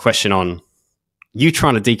your question on you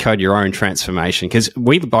trying to decode your own transformation, because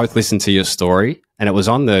we both listened to your story and it was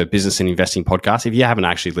on the Business and Investing podcast. If you haven't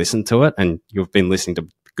actually listened to it and you've been listening to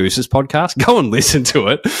Goose's podcast, go and listen to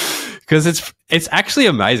it, because it's actually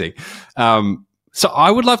amazing. So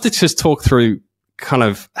I would love to just talk through kind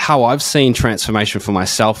of how I've seen transformation for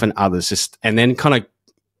myself and others, and then kind of,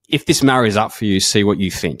 if this marries up for you, see what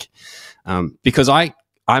you think. Because I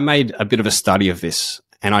made a bit of a study of this,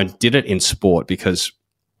 and I did it in sport, because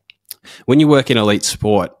when you work in elite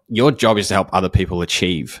sport, your job is to help other people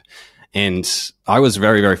achieve. And I was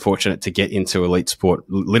very, very fortunate to get into elite sport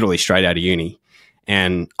literally straight out of uni.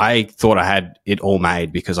 And I thought I had it all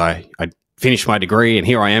made, because I finished my degree and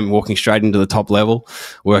here I am walking straight into the top level,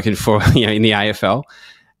 working for, in the AFL.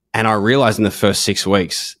 And I realized in the first 6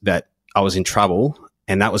 weeks that I was in trouble.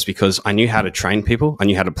 And that was because I knew how to train people. I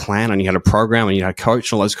knew how to plan. I knew how to program. I knew how to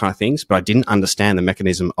coach, all those kind of things. But I didn't understand the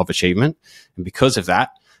mechanism of achievement. And because of that,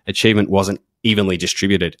 achievement wasn't evenly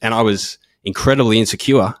distributed. And I was incredibly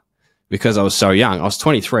insecure because I was so young. I was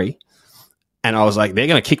 23. And I was like, they're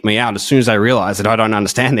going to kick me out as soon as they realize that I don't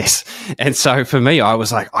understand this. And so for me, I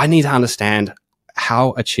was like, I need to understand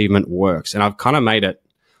how achievement works. And I've kind of made it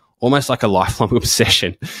almost like a lifelong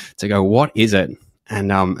obsession to go, what is it?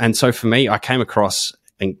 And so for me, I came across,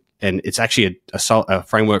 and it's actually a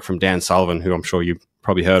framework from Dan Sullivan, who I'm sure you've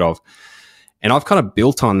probably heard of. And I've kind of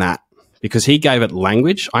built on that because he gave it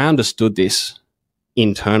language. I understood this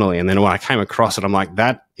internally. And then when I came across it, I'm like,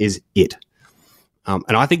 that is it.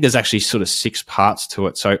 And I think there's actually sort of 6 parts to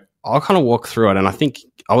it. So I'll kind of walk through it. And I think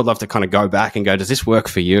I would love to kind of go back and go, does this work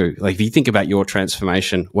for you? Like, if you think about your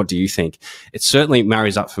transformation, what do you think? It certainly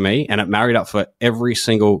marries up for me, and it married up for every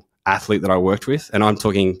single athlete that I worked with. And I'm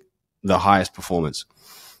talking the highest performance.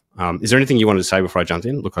 Is there anything you wanted to say before I jumped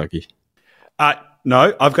in? Look like you.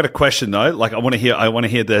 No, I've got a question though. Like, I want to hear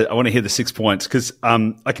the 6 points, because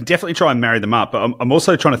I can definitely try and marry them up. But I'm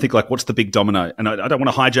also trying to think, like, what's the big domino? And I don't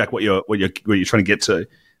want to hijack what you're trying to get to,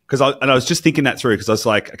 because I was just thinking that through, because I was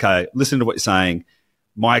like, okay, listen to what you're saying.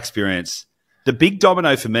 My experience, the big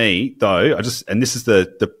domino for me though, and this is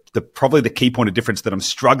the probably the key point of difference that I'm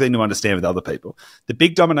struggling to understand with other people. The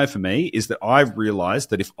big domino for me is that I've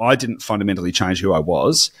realized that if I didn't fundamentally change who I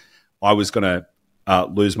was going to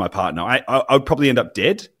lose my partner. I would probably end up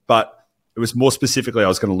dead, but it was more specifically I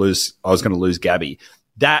was going to lose Gabby.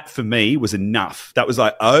 That for me was enough. That was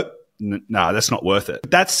like, no, that's not worth it.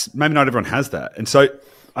 That's maybe not everyone has that. And so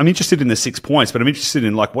I'm interested in the 6 points, but I'm interested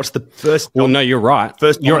in, like, what's the first? Well, no, you're right.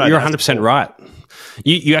 You're 100% right.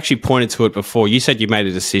 You actually pointed to it before. You said you made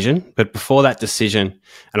a decision, but before that decision,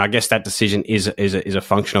 and I guess that decision is a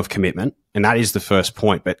function of commitment, and that is the first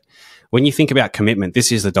point. But when you think about commitment,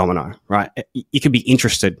 this is the domino, right? You can be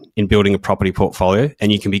interested in building a property portfolio,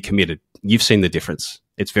 and you can be committed. You've seen the difference.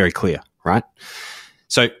 It's very clear, right?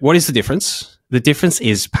 So what is the difference? The difference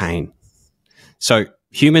is pain. So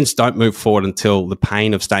humans don't move forward until the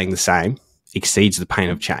pain of staying the same exceeds the pain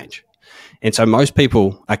of change. And so most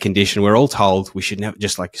people are conditioned. We're all told we should never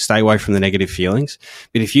just like stay away from the negative feelings.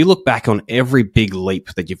 But if you look back on every big leap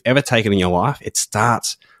that you've ever taken in your life, it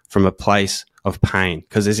starts from a place of pain,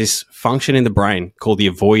 because there's this function in the brain called the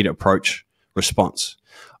avoid approach response.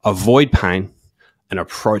 Avoid pain and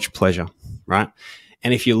approach pleasure, right?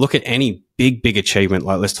 And if you look at any big achievement,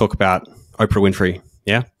 like let's talk about Oprah Winfrey,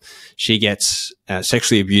 yeah? She gets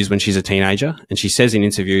sexually abused when she's a teenager, and she says in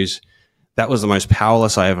interviews, that was the most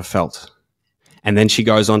powerless I ever felt. And then she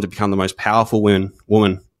goes on to become the most powerful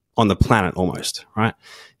woman on the planet almost, right?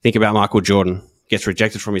 Think about Michael Jordan, gets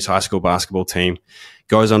rejected from his high school basketball team,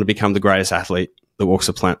 goes on to become the greatest athlete that walks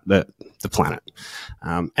the planet.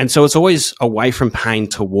 And so it's always away from pain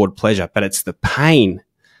toward pleasure, but it's the pain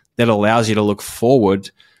that allows you to look forward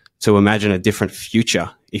to imagine a different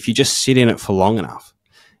future if you just sit in it for long enough.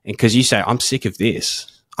 And because you say, I'm sick of this.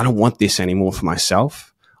 I don't want this anymore for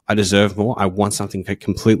myself. I deserve more. I want something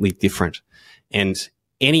completely different. And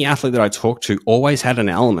any athlete that I talked to always had an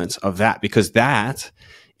element of that, because that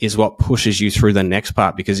is what pushes you through the next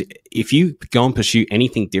part. Because if you go and pursue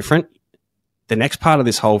anything different, the next part of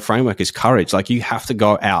this whole framework is courage. Like, you have to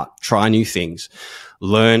go out, try new things,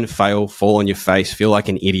 learn, fail, fall on your face, feel like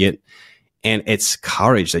an idiot. And it's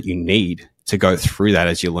courage that you need to go through that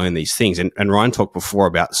as you learn these things. And Ryan talked before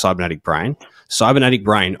about cybernetic brain. Cybernetic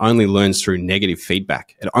brain only learns through negative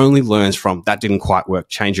feedback. It only learns from that didn't quite work,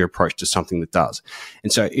 change your approach to something that does.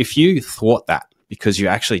 And so if you thwart that because you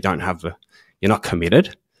actually don't have you're not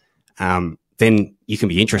committed, then you can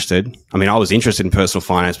be interested. I mean, I was interested in personal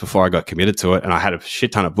finance before I got committed to it, and I had a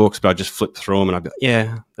shit ton of books, but I just flipped through them and I'd be like,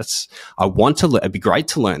 yeah, it'd be great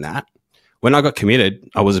to learn that. When I got committed,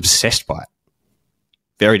 I was obsessed by it.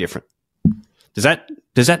 Very different. Does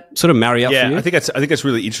that sort of marry up for you? I think it's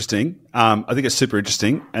really interesting. I think it's super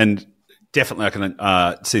interesting, and definitely I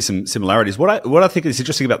can see some similarities. What I think is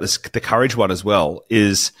interesting about the courage one as well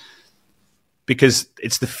is because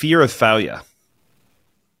it's the fear of failure,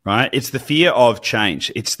 right? It's the fear of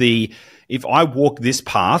change. It's if I walk this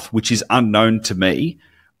path, which is unknown to me,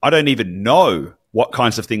 I don't even know what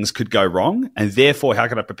kinds of things could go wrong, and therefore how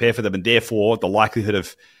can I prepare for them? And therefore the likelihood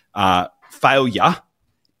of failure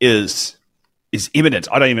is imminent.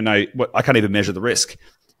 I don't even know I can't even measure the risk.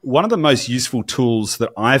 One of the most useful tools that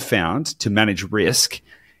I've found to manage risk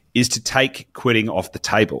is to take quitting off the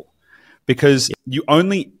table, because you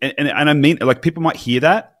only, and I mean, like, people might hear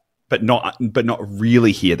that, but not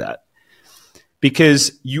really hear that,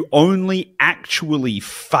 because you only actually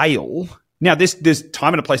fail. Now, there's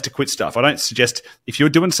time and a place to quit stuff. I don't suggest, if you're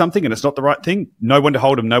doing something and it's not the right thing, know when to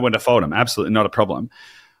hold them, know when to fold them. Absolutely not a problem.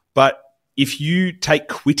 But if you take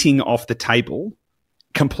quitting off the table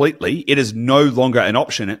completely, it is no longer an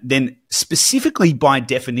option. Then specifically by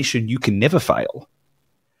definition, you can never fail.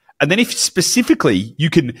 And then if specifically you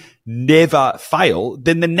can never fail,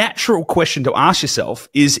 then the natural question to ask yourself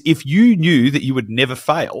is, if you knew that you would never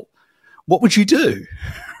fail, what would you do?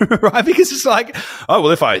 Right? Because it's like, oh,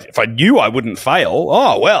 well, if I knew I wouldn't fail,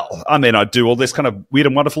 oh, well, I mean, I'd do all this kind of weird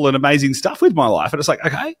and wonderful and amazing stuff with my life. And it's like,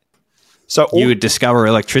 okay. So you would discover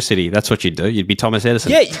electricity. That's what you'd do. You'd be Thomas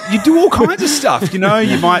Edison. Yeah, you do all kinds of stuff. You know,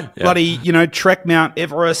 you might bloody, trek Mount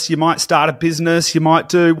Everest. You might start a business. You might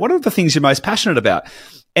do what are the things you're most passionate about.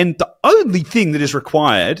 And the only thing that is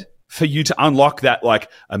required for you to unlock that, like,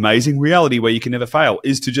 amazing reality where you can never fail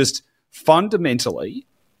is to just fundamentally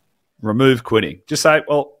remove quitting. Just say,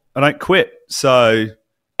 well, I don't quit. So,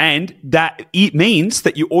 and that it means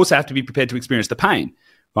that you also have to be prepared to experience the pain.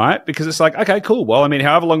 Right? Because it's like, okay, cool. Well, I mean,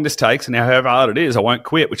 however long this takes and however hard it is, I won't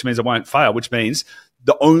quit, which means I won't fail, which means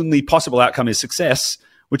the only possible outcome is success,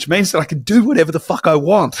 which means that I can do whatever the fuck I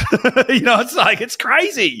want. It's like, it's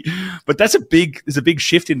crazy. But there's a big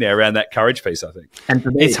shift in there around that courage piece, I think. And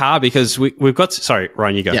for me, it's hard because we've got, sorry,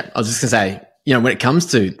 Ryan, you go. Yeah, I was just going to say, when it comes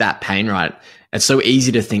to that pain, right, it's so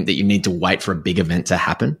easy to think that you need to wait for a big event to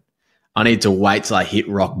happen. I need to wait till I hit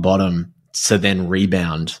rock bottom to then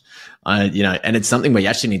rebound. And it's something where you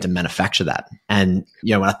actually need to manufacture that. And,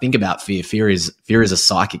 when I think about fear is a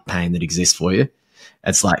psychic pain that exists for you.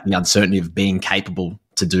 It's like the uncertainty of being capable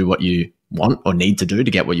to do what you want or need to do to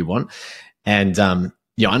get what you want. And, I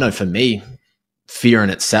know for me, fear in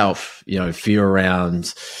itself, fear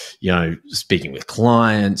around, speaking with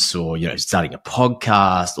clients or, starting a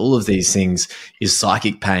podcast, all of these things is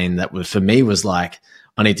psychic pain that for me was like,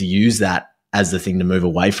 I need to use that as the thing to move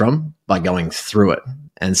away from by going through it.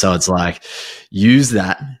 And so it's like, use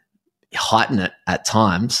that, heighten it at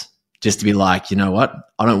times just to be like, you know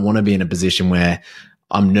what? I don't want to be in a position where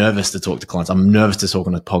I'm nervous to talk to clients. I'm nervous to talk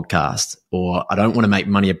on a podcast, or I don't want to make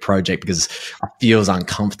money a project because it feels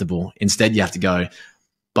uncomfortable. Instead, you have to go,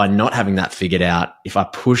 by not having that figured out, if I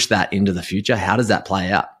push that into the future, how does that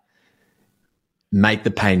play out? Make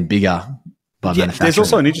the pain bigger by manufacturing. There's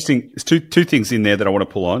also an interesting, two things in there that I want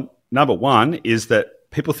to pull on. Number one is that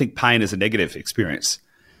people think pain is a negative experience.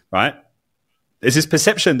 Right? There's this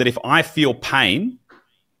perception that if I feel pain,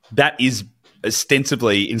 that is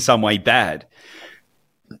ostensibly in some way bad.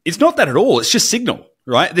 It's not that at all. It's just signal.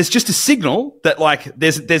 right? There's just a signal that like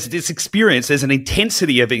there's this experience, there's an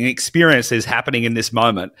intensity of an experience that's happening in this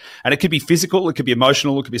moment. And it could be physical, it could be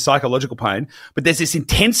emotional, it could be psychological pain, but there's this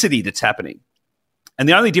intensity that's happening. And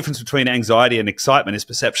the only difference between anxiety and excitement is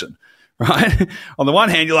perception, right? On the one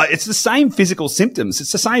hand, you're like, it's the same physical symptoms.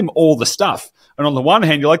 It's the same, all the stuff. And on the one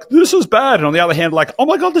hand, you're like, this is bad. And on the other hand, like, oh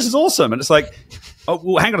my God, this is awesome. And it's like, oh,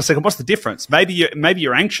 well, hang on a second. What's the difference? Maybe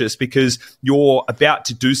you're anxious because you're about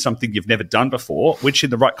to do something you've never done before, which in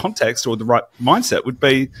the right context or the right mindset would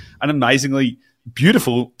be an amazingly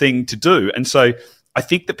beautiful thing to do. And so I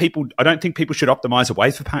don't think people should optimize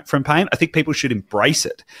away from pain. I think people should embrace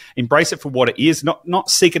it for what it is, not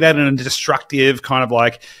seek it out in a destructive kind of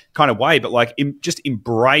way, but like just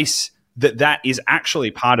embrace that is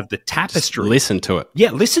actually part of the tapestry. Just listen to it.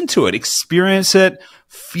 Yeah, listen to it, experience it,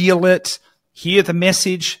 feel it, hear the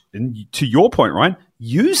message, and to your point, Ryan,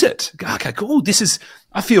 use it. Okay, cool.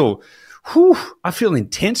 I feel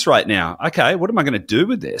intense right now. Okay, what am I going to do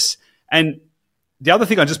with this? And the other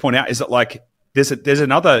thing I just point out is that like there's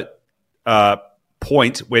another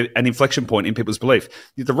point where an inflection point in people's belief.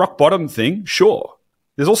 The rock bottom thing, sure.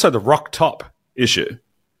 There's also the rock top issue,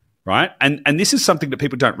 right? And this is something that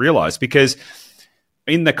people don't realize because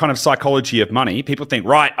in the kind of psychology of money, people think,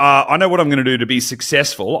 right, I know what I'm going to do to be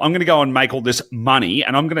successful. I'm going to go and make all this money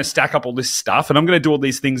and I'm going to stack up all this stuff and I'm going to do all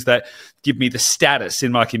these things that give me the status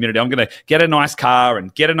in my community. I'm going to get a nice car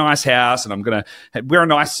and get a nice house and I'm going to wear a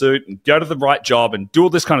nice suit and go to the right job and do all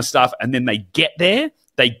this kind of stuff. And then they get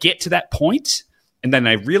to that point and then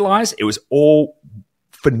they realize it was all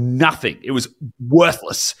for nothing. It was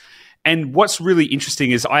worthless. And what's really interesting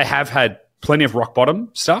is I have had plenty of rock bottom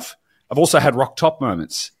stuff. I've also had rock top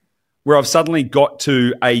moments where I've suddenly got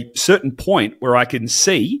to a certain point where I can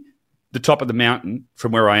see the top of the mountain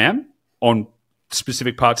from where I am on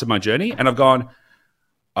specific parts of my journey. And I've gone,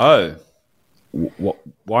 oh,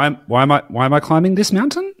 why am I climbing this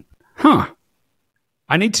mountain?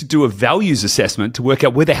 I need to do a values assessment to work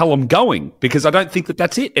out where the hell I'm going because I don't think that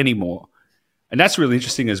that's it anymore. And that's really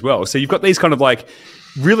interesting as well. So you've got these kind of like,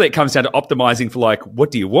 really it comes down to optimizing for like, what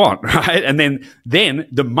do you want, right? And then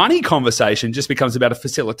the money conversation just becomes about a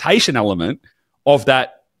facilitation element of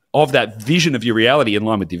that vision of your reality in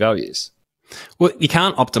line with your values. Well, you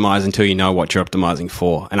can't optimize until you know what you're optimizing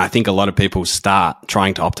for. And I think a lot of people start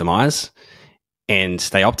trying to optimize and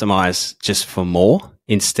they optimize just for more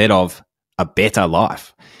instead of a better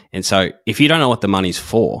life. And so if you don't know what the money's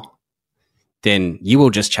for, then you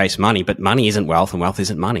will just chase money. But money isn't wealth and wealth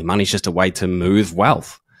isn't money. Money's just a way to move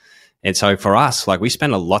wealth. And so for us, like we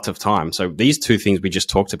spend a lot of time. So these two things we just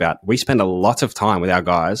talked about, we spend a lot of time with our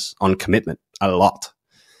guys on commitment, a lot,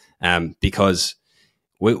 because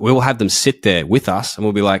we'll have them sit there with us and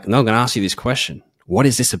we'll be like, no, I'm going to ask you this question. What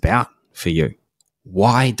is this about for you?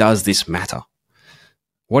 Why does this matter?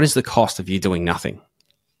 What is the cost of you doing nothing?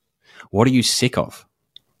 What are you sick of?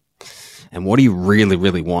 And what do you really,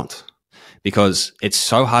 really want? Because it's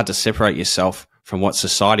so hard to separate yourself from what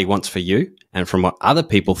society wants for you and from what other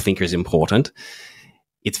people think is important.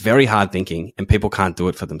 It's very hard thinking and people can't do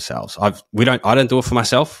it for themselves. I don't do it for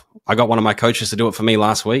myself. I got one of my coaches to do it for me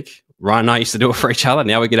last week. Ryan and I used to do it for each other.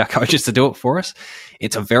 Now we get our coaches to do it for us.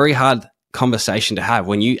 It's a very hard conversation to have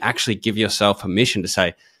when you actually give yourself permission to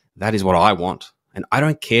say, that is what I want. And I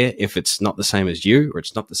don't care if it's not the same as you or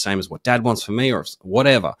it's not the same as what dad wants for me or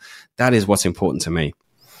whatever. That is what's important to me.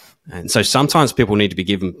 And so sometimes people need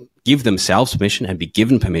to give themselves permission and be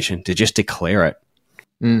given permission to just declare it.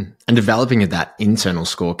 And developing that internal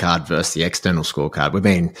scorecard versus the external scorecard. We've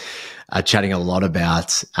been chatting a lot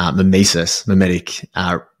about mimetic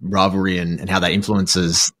rivalry and how that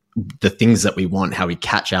influences the things that we want, how we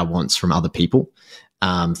catch our wants from other people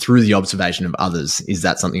through the observation of others. Is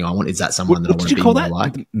that something I want? Is that someone that I want to be more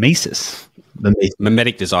like? Mimesis.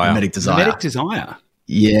 Mimetic desire. Mimetic desire.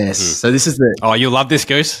 Yes. So this is the... Oh, you love this,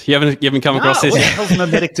 Goose? You haven't come across this yet? What the hell's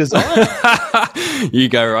mimetic desire? You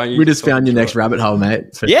go, Ryan. We just found your next rabbit hole,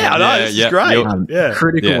 mate. Yeah, I know. This is great.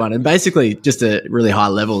 Critical one. And basically, just a really high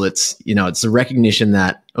level, it's a recognition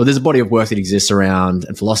that, there's a body of work that exists around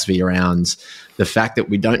and philosophy around the fact that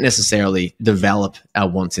we don't necessarily develop our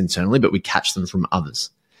wants internally, but we catch them from others.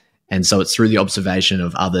 And so it's through the observation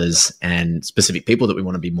of others and specific people that we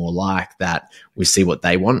want to be more like that we see what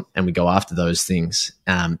they want and we go after those things.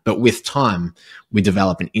 But with time, we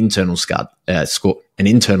develop an internal scorecard,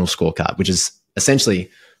 which is essentially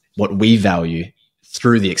what we value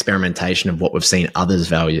through the experimentation of what we've seen others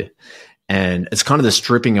value. And it's kind of the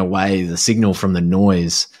stripping away the signal from the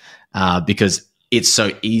noise because it's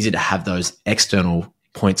so easy to have those external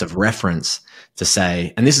points of reference to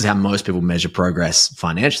say, and this is how most people measure progress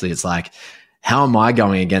financially. It's like, how am I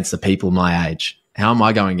going against the people my age? How am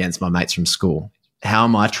I going against my mates from school? How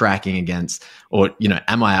am I tracking against, or,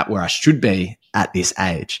 am I at where I should be at this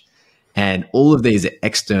age? And all of these are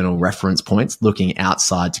external reference points looking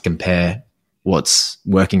outside to compare what's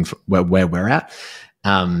working for where we're at.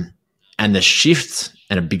 And the shift,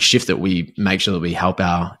 and a big shift that we make sure that we help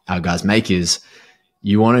our guys make, is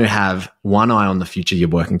you want to have one eye on the future you're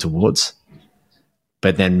working towards,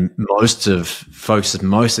 but then focus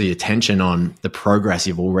most of your attention on the progress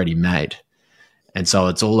you've already made. And so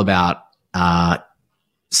it's all about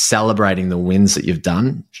celebrating the wins that you've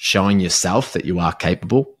done, showing yourself that you are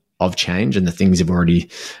capable of change and the things you've already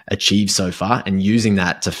achieved so far, and using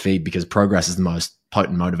that to feed, because progress is the most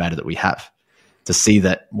potent motivator that we have, to see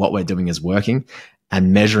that what we're doing is working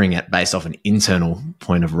and measuring it based off an internal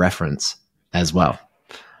point of reference as well.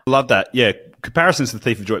 Love that. Yeah. Comparisons to the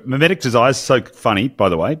thief of joy. Mimetic desire is so funny, by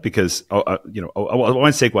the way, because, I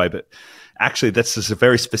won't segue, but actually that's just a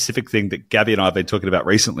very specific thing that Gabby and I have been talking about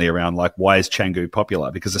recently around, like, why is Canggu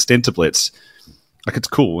popular? Because ostensibly it's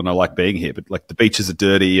cool and I like being here, but like the beaches are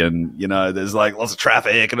dirty and, there's like lots of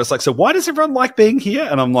traffic, and it's like, so why does everyone like being here?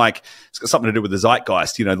 And I'm like, it's got something to do with the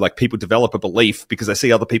zeitgeist, like people develop a belief because they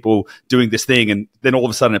see other people doing this thing, and then all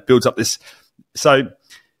of a sudden it builds up this. So,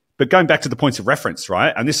 but going back to the points of reference,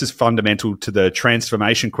 right? And this is fundamental to the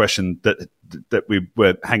transformation question that we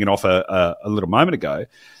were hanging off a little moment ago.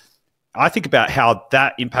 I think about how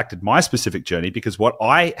that impacted my specific journey, because what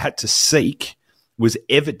I had to seek was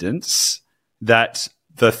evidence that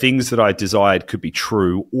the things that I desired could be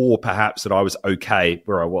true, or perhaps that I was okay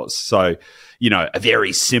where I was. So, a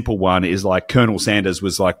very simple one is like Colonel Sanders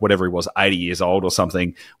was like, whatever he was, 80 years old or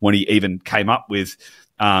something, when he even came up with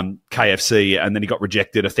KFC, and then he got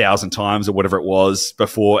rejected 1,000 times or whatever it was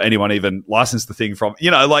before anyone even licensed the thing from,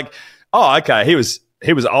 okay,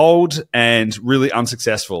 he was old and really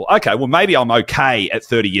unsuccessful. Okay, well, maybe I'm okay at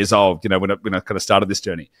 30 years old, when I kind of started this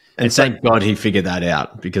journey. And thank God he figured that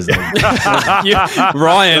out, because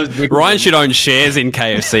Ryan should own shares in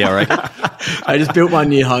KFC, I reckon. I just built my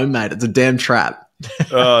new home, mate. It's a damn trap.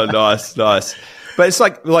 Oh, nice. But it's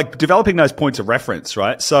like developing those points of reference,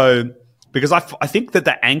 right? So, because I think that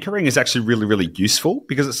the anchoring is actually really, really useful,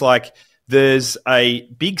 because it's like there's a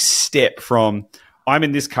big step from I'm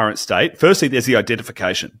in this current state. Firstly, there's the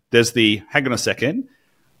identification. There's the, hang on a second,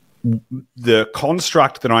 the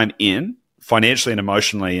construct that I'm in financially and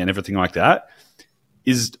emotionally and everything like that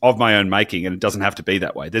is of my own making, and it doesn't have to be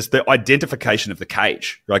that way. There's the identification of the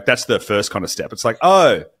cage. Like, that's the first kind of step. It's like,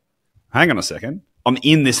 oh, hang on a second, I'm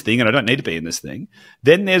in this thing and I don't need to be in this thing.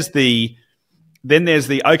 Then there's the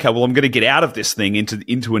okay, well, I'm going to get out of this thing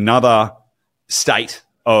into another state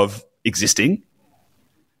of existing.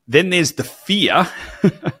 Then there's the fear,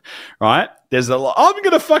 right? There's the, I'm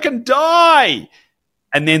going to fucking die.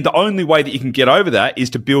 And then the only way that you can get over that is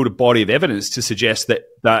to build a body of evidence to suggest that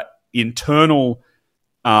that internal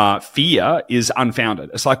fear is unfounded.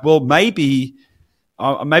 It's like, well, maybe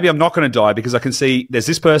I'm not going to die because I can see there's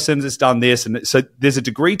this person that's done this. And so there's a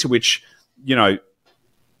degree to which,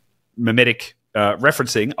 mimetic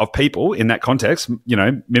referencing of people in that context,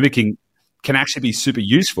 mimicking can actually be super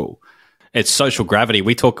useful. It's social gravity.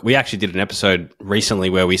 We actually did an episode recently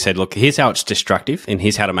where we said, look, here's how it's destructive and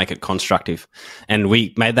here's how to make it constructive. And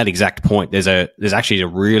we made that exact point. There's actually a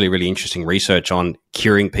really, really interesting research on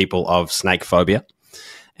curing people of snake phobia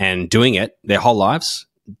and doing it their whole lives,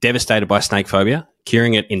 devastated by snake phobia,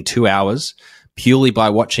 curing it in 2 hours purely by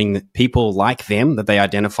watching people like them that they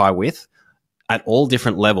identify with at all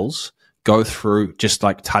different levels go through, just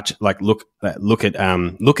like touch, like look at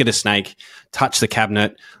a snake, touch the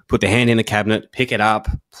cabinet, put their hand in the cabinet, pick it up,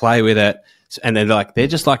 play with it. And they're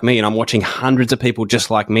just like me. And I'm watching hundreds of people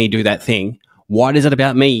just like me do that thing. What is it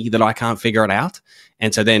about me that I can't figure it out?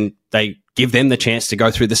 And so then they give them the chance to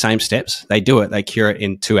go through the same steps. They do it. They cure it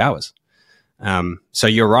in 2 hours. So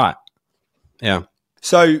you're right. Yeah.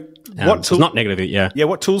 So what tools? Not negative, yeah. Yeah,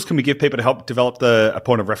 what tools can we give people to help develop a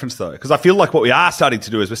point of reference, though? Because I feel like what we are starting to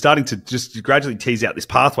do is we're starting to just gradually tease out this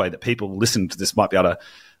pathway that people listening to this might be able to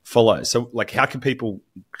follow. So, like, how can people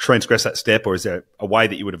transgress that step, or is there a way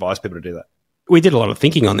that you would advise people to do that? We did a lot of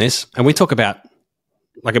thinking on this, and we talk about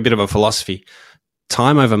like a bit of a philosophy: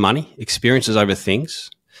 time over money, experiences over things,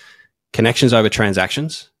 connections over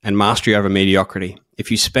transactions, and mastery over mediocrity. If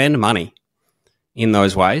you spend money in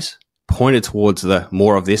those ways, pointed towards the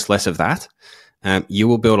more of this, less of that, you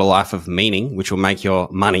will build a life of meaning, which will make your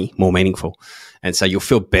money more meaningful. And so you'll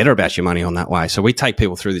feel better about your money on that way. So we take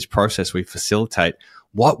people through this process. We facilitate,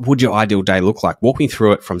 what would your ideal day look like? Walk me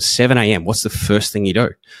through it from 7 a.m. What's the first thing you do?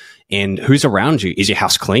 And who's around you? Is your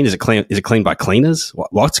house clean? Is it clean by cleaners?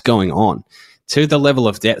 What's going on? To the level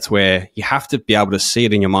of depth where you have to be able to see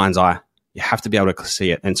it in your mind's eye You have to be able to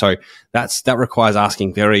see it. And so that requires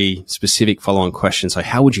asking very specific follow-on questions. So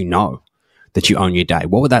how would you know that you own your day?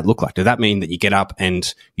 What would that look like? Does that mean that you get up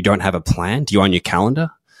and you don't have a plan? Do you own your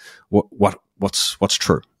calendar? What's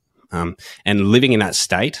true? And living in that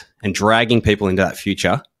state and dragging people into that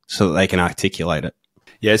future so that they can articulate it.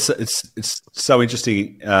 Yeah, it's so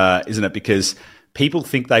interesting, isn't it? Because people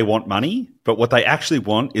think they want money, but what they actually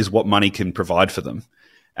want is what money can provide for them.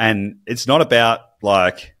 And it's not about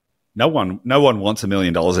like no one wants $1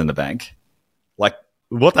 million in the bank. Like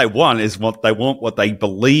what they want is what they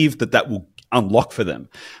believe that will unlock for them: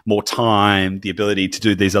 more time, the ability to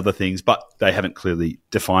do these other things, but they haven't clearly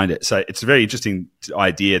defined it. So it's a very interesting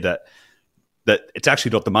idea that it's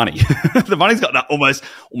actually not the money. The money's got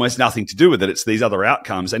almost nothing to do with it. It's these other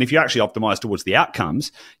outcomes. And if you actually optimize towards the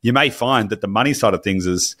outcomes, you may find that the money side of things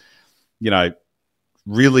is,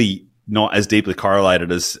 really not as deeply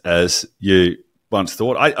correlated as you once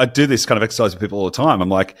thought. I do this kind of exercise with people all the time. I'm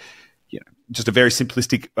like, just a very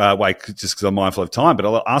simplistic way, just because I'm mindful of time. But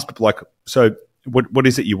I'll ask people like, so what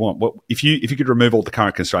is it you want? What if you could remove all the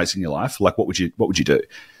current constraints in your life? Like, what would you do?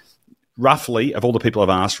 Roughly, of all the people I've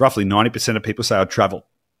asked, roughly 90% of people say I'd travel.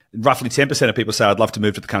 Roughly 10% of people say I'd love to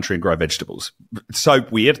move to the country and grow vegetables. It's so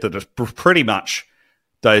weird that it's pretty much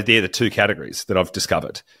they're the two categories that I've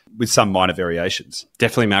discovered, with some minor variations.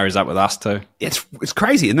 Definitely marries up with us too. It's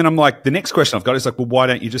crazy. And then I'm like, the next question I've got is like, well, why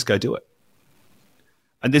don't you just go do it?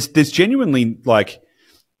 And there's genuinely, like,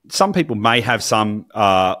 some people may have some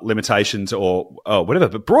limitations or whatever,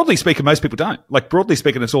 but broadly speaking, most people don't. Like, broadly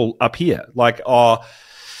speaking, it's all up here. Like,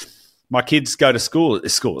 my kids go to school at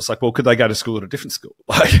this school. It's like, well, could they go to school at a different school?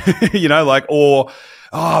 Like,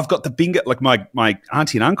 I've got the bingo. Like my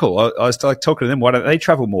auntie and uncle, I was like talking to them, why don't they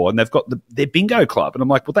travel more? And they've got their bingo club. And I'm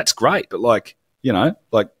like, well, that's great. But like,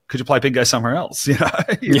 could you play bingo somewhere else?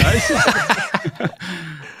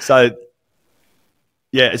 So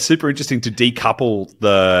yeah, it's super interesting to decouple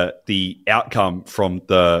the outcome from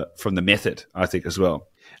the method, I think, as well.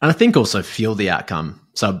 And I think also feel the outcome.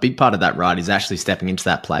 So a big part of that, right, is actually stepping into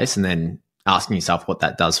that place and then asking yourself what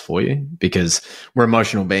that does for you, because we're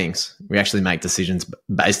emotional beings. We actually make decisions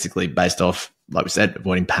basically based off, like we said,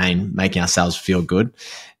 avoiding pain, making ourselves feel good.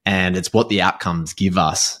 And it's what the outcomes give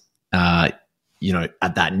us, at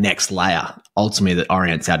that next layer, ultimately, that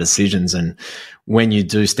orients our decisions. And when you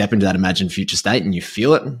do step into that imagined future state and you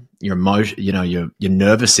feel it, your emotion, your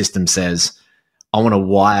nervous system says, I want to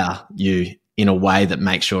wire you in a way that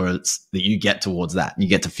makes sure that you get towards that. You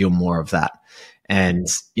get to feel more of that. And,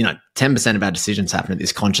 10% of our decisions happen at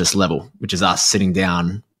this conscious level, which is us sitting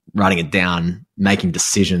down, writing it down, making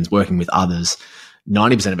decisions, working with others.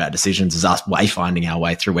 90% of our decisions is us wayfinding our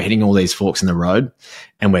way through. We're hitting all these forks in the road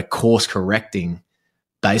and we're course correcting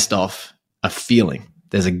based off a feeling.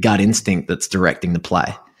 There's a gut instinct that's directing the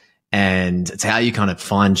play. And it's how you kind of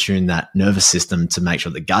fine tune that nervous system to make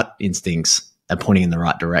sure the gut instincts are pointing in the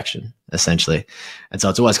right direction, essentially. And so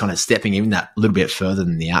it's always kind of stepping even that little bit further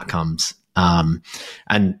than the outcomes.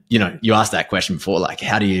 And you asked that question before, like,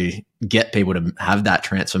 how do you get people to have that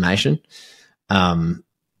transformation? That's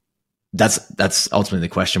ultimately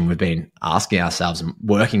the question we've been asking ourselves and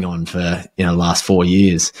working on for, the last 4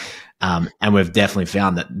 years. And we've definitely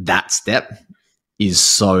found that step is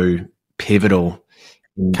so pivotal.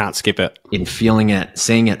 Can't skip it. In feeling it,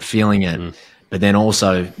 seeing it, feeling it. But then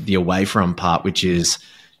also the away from part, which is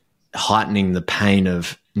heightening the pain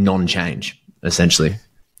of non-change, essentially.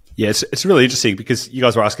 Yeah, it's really interesting because you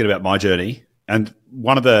guys were asking about my journey. And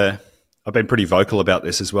I've been pretty vocal about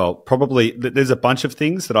this as well. Probably there's a bunch of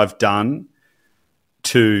things that I've done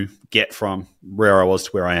to get from where I was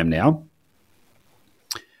to where I am now.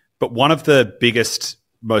 But one of the biggest,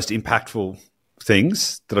 most impactful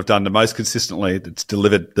things that I've done the most consistently, that's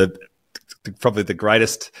delivered probably the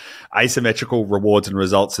greatest asymmetrical rewards and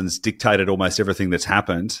results and has dictated almost everything that's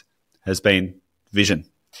happened, has been vision.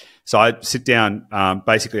 So I sit down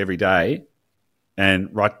basically every day and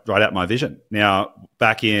write out my vision. Now,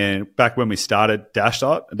 back when we started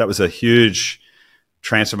Dashdot, that was a huge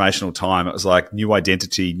transformational time. It was like new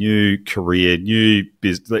identity, new career, new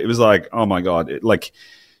business. It was like, oh my God,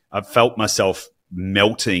 I felt myself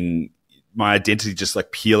melting, my identity just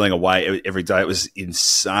like peeling away every day. It was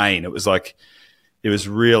insane. It was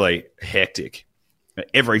really hectic.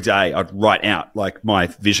 Every day I'd write out like my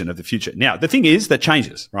vision of the future. Now, the thing is that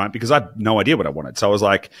changes, right? Because I had no idea what I wanted. So I was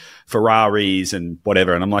like Ferraris and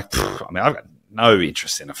whatever. And I'm like, I've got no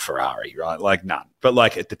interest in a Ferrari, right? Like none. But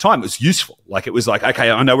like at the time it was useful. Like it was like, okay,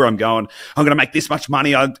 I know where I'm going. I'm going to make this much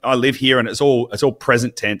money. I live here, and it's all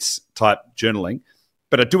present tense type journaling.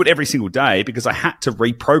 But I do it every single day because I had to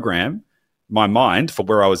reprogram my mind for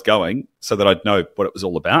where I was going so that I'd know what it was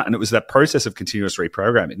all about. And it was that process of continuous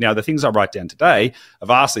reprogramming. Now, the things I write down today are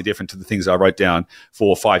vastly different to the things I wrote down 4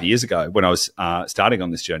 or 5 years ago when I was starting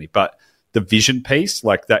on this journey. But the vision piece,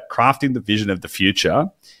 like that crafting the vision of the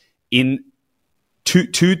future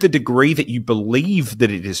to the degree that you believe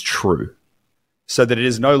that it is true, so that it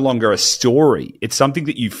is no longer a story. It's something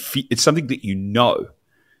that it's something that you know.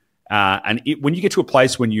 When you get to a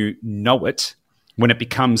place when you know it, when it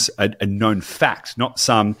becomes a known fact, not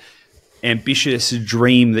some ambitious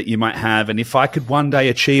dream that you might have, and if I could one day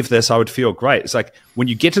achieve this, I would feel great. It's like when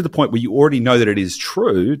you get to the point where you already know that it is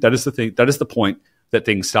true, that is the point that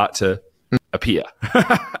things start to appear.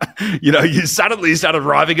 You suddenly start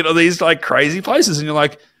arriving at all these like crazy places, and you're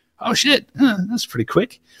like, oh shit, that's pretty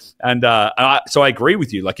quick. So I agree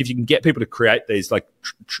with you. Like if you can get people to create these like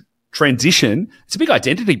transition, it's a big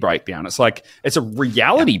identity breakdown. It's like it's a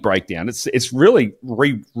reality breakdown. It's really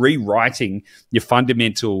rewriting your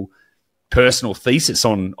fundamental personal thesis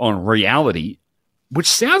on reality, which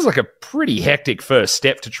sounds like a pretty hectic first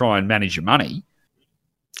step to try and manage your money.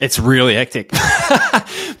 It's really hectic.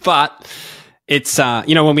 But it's,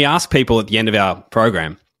 when we ask people at the end of our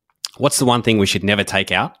program, what's the one thing we should never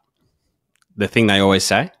take out? The thing they always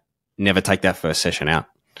say, never take that first session out.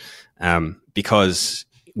 Because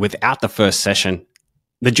without the first session,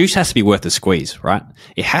 the juice has to be worth the squeeze, right?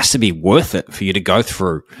 It has to be worth it for you to go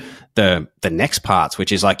through the next parts,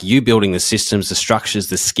 which is like you building the systems, the structures,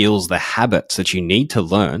 the skills, the habits that you need to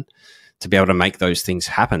learn to be able to make those things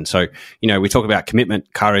happen. So, we talk about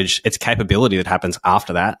commitment, courage, it's capability that happens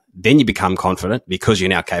after that. Then you become confident because you're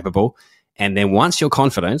now capable. And then once you're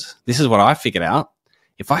confident, this is what I figured out.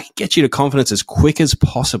 If I can get you to confidence as quick as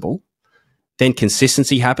possible, then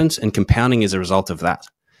consistency happens and compounding is a result of that.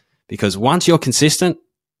 Because once you're consistent,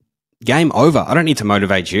 game over. I don't need to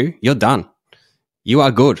motivate you. You're done. You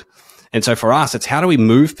are good. And so for us, it's how do we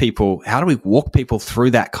move people? How do we walk people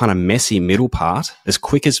through that kind of messy middle part as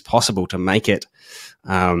quick as possible to make it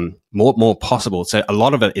more possible? So a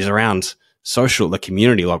lot of it is around social, the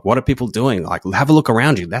community. Like, what are people doing? Like, have a look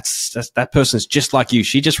around you. That person's just like you.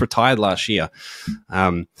 She just retired last year.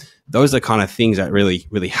 Those are the kind of things that really,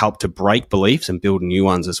 really help to break beliefs and build new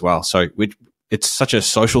ones as well. So it's such a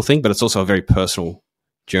social thing, but it's also a very personal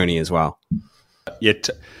journey as well. Yet.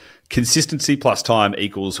 Consistency plus time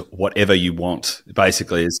equals whatever you want,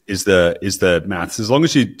 basically, is the maths. As long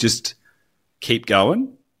as you just keep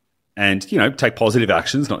going and, take positive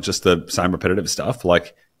actions, not just the same repetitive stuff,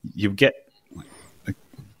 like you get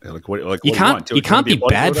you can't be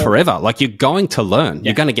bad forever. Like you're going to learn. Yeah.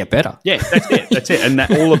 You're going to get better. Yeah, that's it. And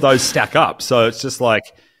all of those stack up. So it's just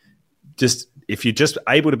like if you're just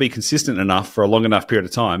able to be consistent enough for a long enough period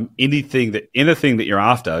of time, anything that you're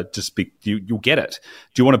after, you'll get it.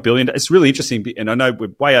 Do you want $1 billion? It's really interesting, and I know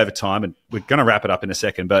we're way over time, and we're going to wrap it up in a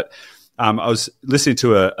second. But I was listening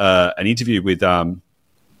to an interview with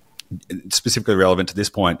specifically relevant to this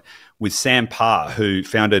point with Sam Parr, who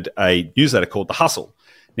founded a newsletter called The Hustle.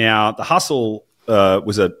 Now, The Hustle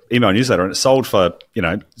was an email newsletter, and it sold for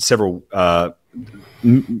several.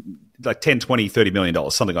 Like 10, 20, $30 million,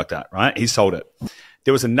 something like that, right? He sold it.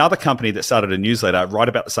 There was another company that started a newsletter right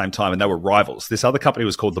about the same time, and they were rivals. This other company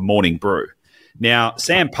was called The Morning Brew. Now,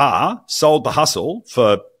 Sam Parr sold The Hustle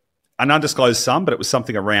for an undisclosed sum, but it was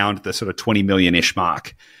something around the sort of 20 million-ish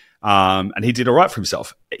mark. And he did all right for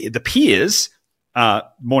himself. The peers,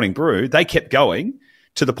 Morning Brew, they kept going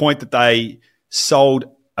to the point that they sold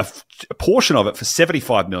a portion of it for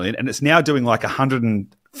 75 million, and it's now doing like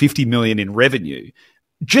 150 million in revenue.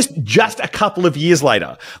 Just a couple of years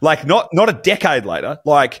later, like not a decade later,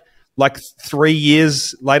 like 3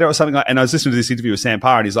 years later or something like. And I was listening to this interview with Sam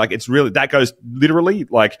Parr, and he's like, "It's really that goes literally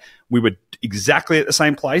like we were exactly at the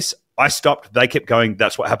same place. I stopped, they kept going.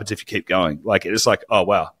 That's what happens if you keep going. Like it's like, oh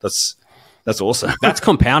wow, that's awesome. That's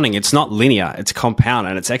compounding. It's not linear. It's compound,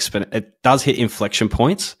 and it's exponent. It does hit inflection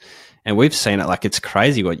points, and we've seen it. Like it's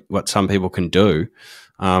crazy what some people can do.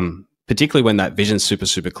 Particularly when that vision's super,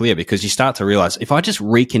 super clear, because you start to realize if I just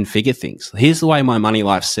reconfigure things, here's the way my money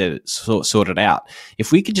life sorted out.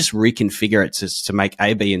 If we could just reconfigure it to make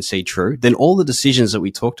A, B, and C true, then all the decisions that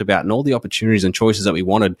we talked about and all the opportunities and choices that we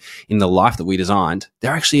wanted in the life that we designed,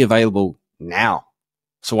 they're actually available now.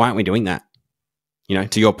 So why aren't we doing that?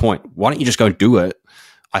 To your point, why don't you just go and do it?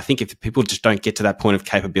 I think if people just don't get to that point of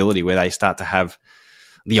capability where they start to have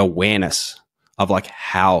the awareness of like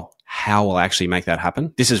how will I actually make that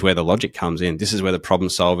happen? This is where the logic comes in. This is where the problem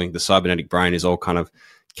solving, the cybernetic brain is all kind of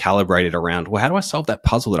calibrated around, well, how do I solve that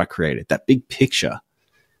puzzle that I created, that big picture?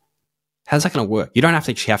 How's that going to work? You don't have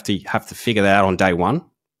to figure that out on day one,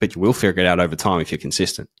 but you will figure it out over time if you're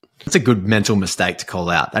consistent. That's a good mental mistake to call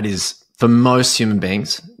out. That is for most human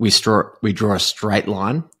beings, we draw a straight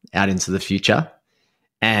line out into the future,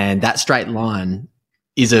 and that straight line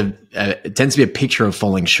is it tends to be a picture of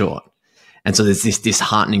falling short. And so there's this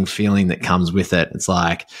disheartening feeling that comes with it. It's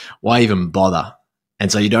like, why even bother?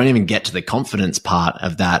 And so you don't even get to the confidence part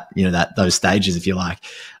of that, those stages, if you like,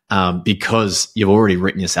 because you've already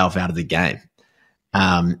written yourself out of the game.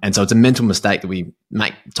 And so it's a mental mistake that we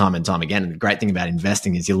make time and time again. And the great thing about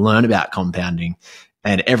investing is you learn about compounding,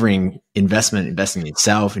 and every investment, investing in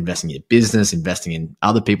yourself, investing in your business, investing in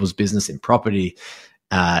other people's business, in property,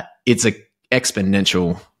 it's a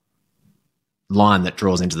exponential line that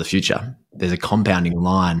draws into the future. There's a compounding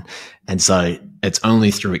line. And so it's only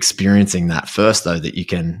through experiencing that first, though, that you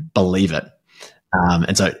can believe it.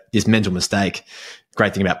 And so this mental mistake,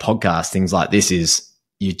 great thing about podcasts, things like this, is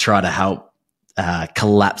you try to help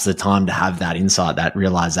collapse the time to have that insight, that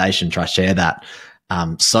realization, try to share that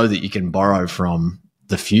so that you can borrow from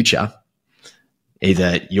the future,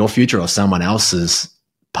 either your future or someone else's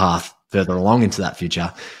path further along into that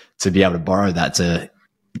future, to be able to borrow that to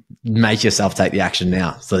make yourself take the action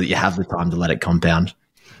now so that you have the time to let it compound.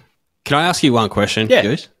 Can I ask you one question? Yeah,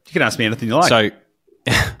 Goose? You can ask me anything you like. So,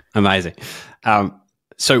 amazing.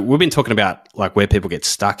 So we've been talking about like where people get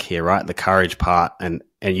stuck here, right? The courage part, and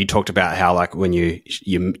you talked about how like when you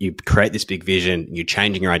create this big vision, you're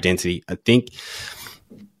changing your identity. I think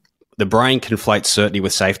the brain conflates certainty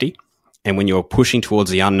with safety, and when you're pushing towards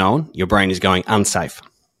the unknown, your brain is going unsafe.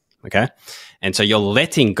 Okay, and so you're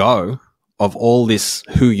letting go of all this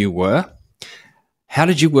who you were. How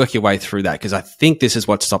did you work your way through that? Because I think this is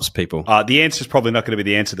what stops people. The answer is probably not going to be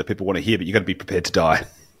the answer that people want to hear, but you've got to be prepared to die.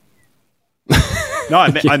 No,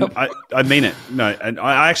 I mean it. No, and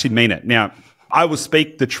I actually mean it. Now, I will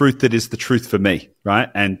speak the truth that is the truth for me, right?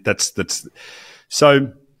 And that's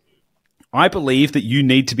so I believe that you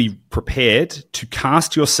need to be prepared to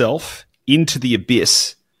cast yourself into the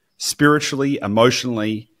abyss spiritually,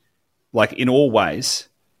 emotionally, like in all ways.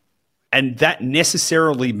 And that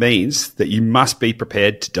necessarily means that you must be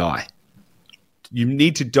prepared to die. You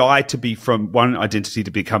need to die to be from one identity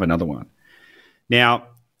to become another one. Now,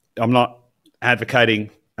 I'm not advocating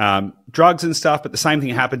drugs and stuff, but the same thing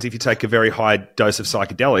happens if you take a very high dose of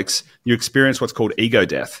psychedelics. You experience what's called ego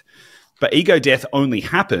death. But ego death only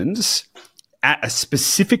happens at a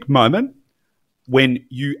specific moment when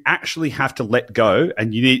you actually have to let go,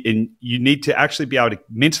 and you need to actually be able to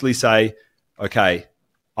mentally say, okay,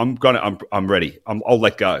 I'm ready. I'll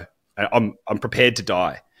let go. I'm prepared to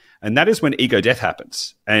die. And that is when ego death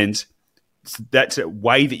happens. And that's a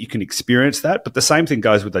way that you can experience that. But the same thing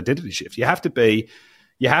goes with identity shift. You have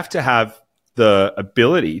to have the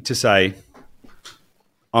ability to say,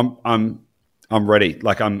 I'm ready.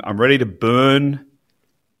 Like I'm ready to burn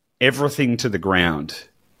everything to the ground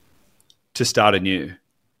to start anew.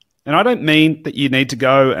 And I don't mean that you need to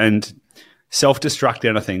go and self-destruct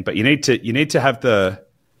anything, but you need to have the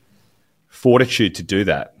fortitude to do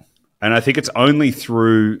that. And I think it's only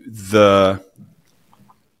through the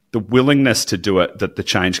willingness to do it that the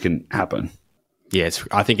change can happen. Yeah,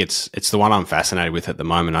 I think it's the one I'm fascinated with at the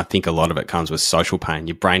moment. I think a lot of it comes with social pain.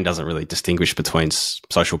 Your brain doesn't really distinguish between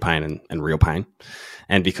social pain and real pain.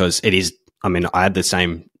 And because it is, I mean, I had the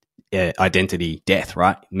same identity death,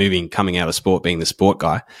 right? Coming out of sport, being the sport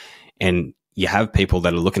guy. And you have people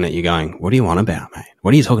that are looking at you going, what do you want about, mate?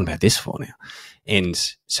 What are you talking about this for now? And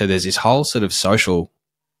so there's this whole sort of social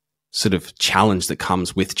sort of challenge that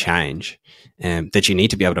comes with change that you need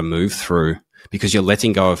to be able to move through, because you're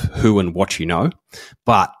letting go of who and what you know,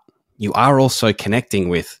 but you are also connecting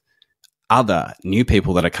with other new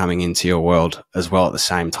people that are coming into your world as well at the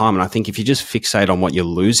same time. And I think if you just fixate on what you're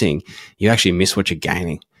losing, you actually miss what you're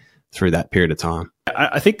gaining through that period of time.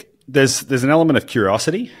 I think there's an element of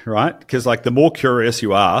curiosity, right? Because like the more curious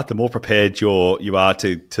you are, the more prepared you are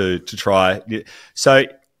to try. So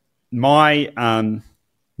my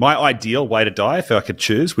ideal way to die, if I could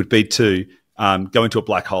choose, would be to go into a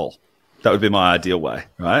black hole. That would be my ideal way,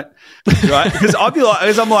 right? Right? Because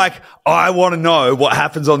I'm like, I want to know what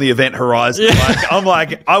happens on the event horizon.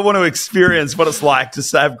 Yeah. I want to experience what it's like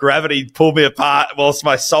to have gravity pull me apart whilst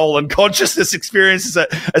my soul and consciousness experiences it.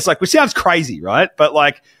 It's like, which sounds crazy, right? But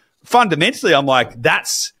like fundamentally, I'm like,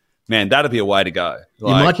 that'd be a way to go.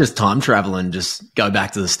 Like, you might just time travel and just go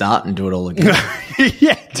back to the start and do it all again.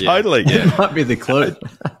 Yeah, totally. Yeah. It might be the clue.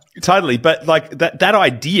 Totally. But like that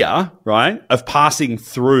idea, right, of passing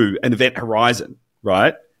through an event horizon,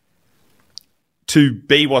 right, to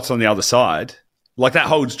be what's on the other side, like that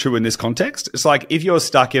holds true in this context. It's like if you're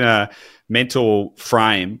stuck in a mental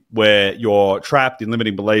frame where you're trapped in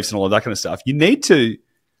limiting beliefs and all of that kind of stuff, you need to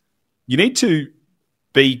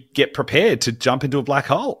get prepared to jump into a black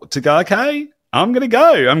hole, to go, okay, I'm going to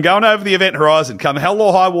go. I'm going over the event horizon. Come hell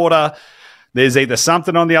or high water, there's either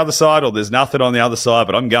something on the other side or there's nothing on the other side,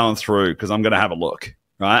 but I'm going through because I'm going to have a look,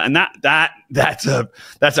 right? And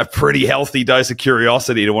that's a pretty healthy dose of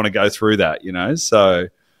curiosity to want to go through that, you know? So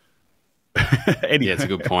anyway. Yeah, it's a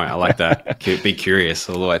good point. I like that. Be curious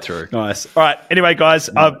all the way through. Nice. All right. Anyway, guys,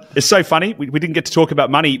 it's so funny. We didn't get to talk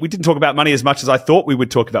about money. We didn't talk about money as much as I thought we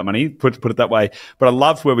would talk about money, put it that way. But I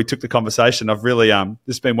loved where we took the conversation. I've really, this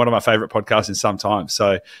has been one of my favorite podcasts in some time.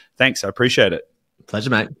 So thanks. I appreciate it. Pleasure,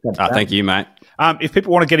 mate. Thank you, mate. If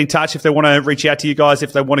people want to get in touch, if they want to reach out to you guys,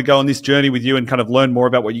 if they want to go on this journey with you and kind of learn more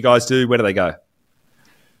about what you guys do, where do they go?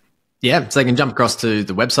 Yeah, so they can jump across to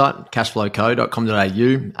the website,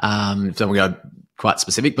 cashflowco.com.au. If they want to go quite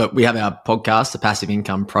specific, but we have our podcast, The Passive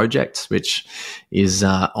Income Project, which is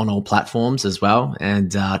on all platforms as well.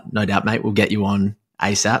 And no doubt, mate, we'll get you on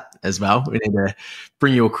ASAP as well. We need to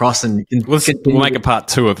bring you across and we'll make a part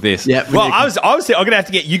 2 of this. Yeah. Well, I was I'm going to have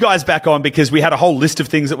to get you guys back on because we had a whole list of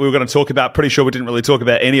things that we were going to talk about. Pretty sure we didn't really talk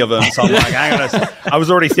about any of them. So I'm like, hang on. I was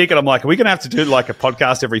already thinking, I'm like, are we going to have to do like a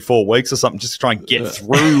podcast every 4 weeks or something just to try and get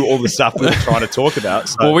through all the stuff we were trying to talk about?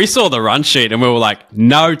 So. Well, we saw the run sheet and we were like,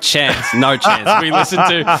 no chance. We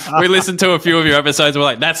listened to a few of your episodes. We're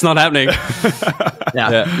like, that's not happening.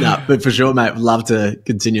 No, but for sure, mate, would love to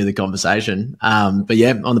continue the conversation. But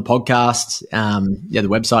yeah, on the podcast, the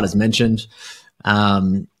website as mentioned.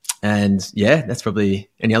 And yeah, that's probably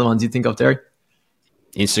any other ones you think of, Terry?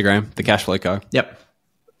 Instagram, the Cashflow Co. Yep.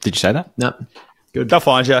 Did you say that? No. Good. They'll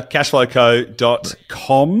find you.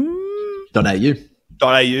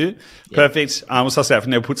 Cashflowco.com.au. Perfect. We'll suss it out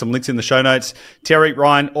from there. We'll put some links in the show notes. Terry,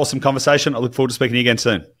 Ryan, awesome conversation. I look forward to speaking to you again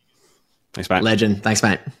soon. Thanks, mate. Legend. Thanks,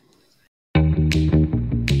 mate.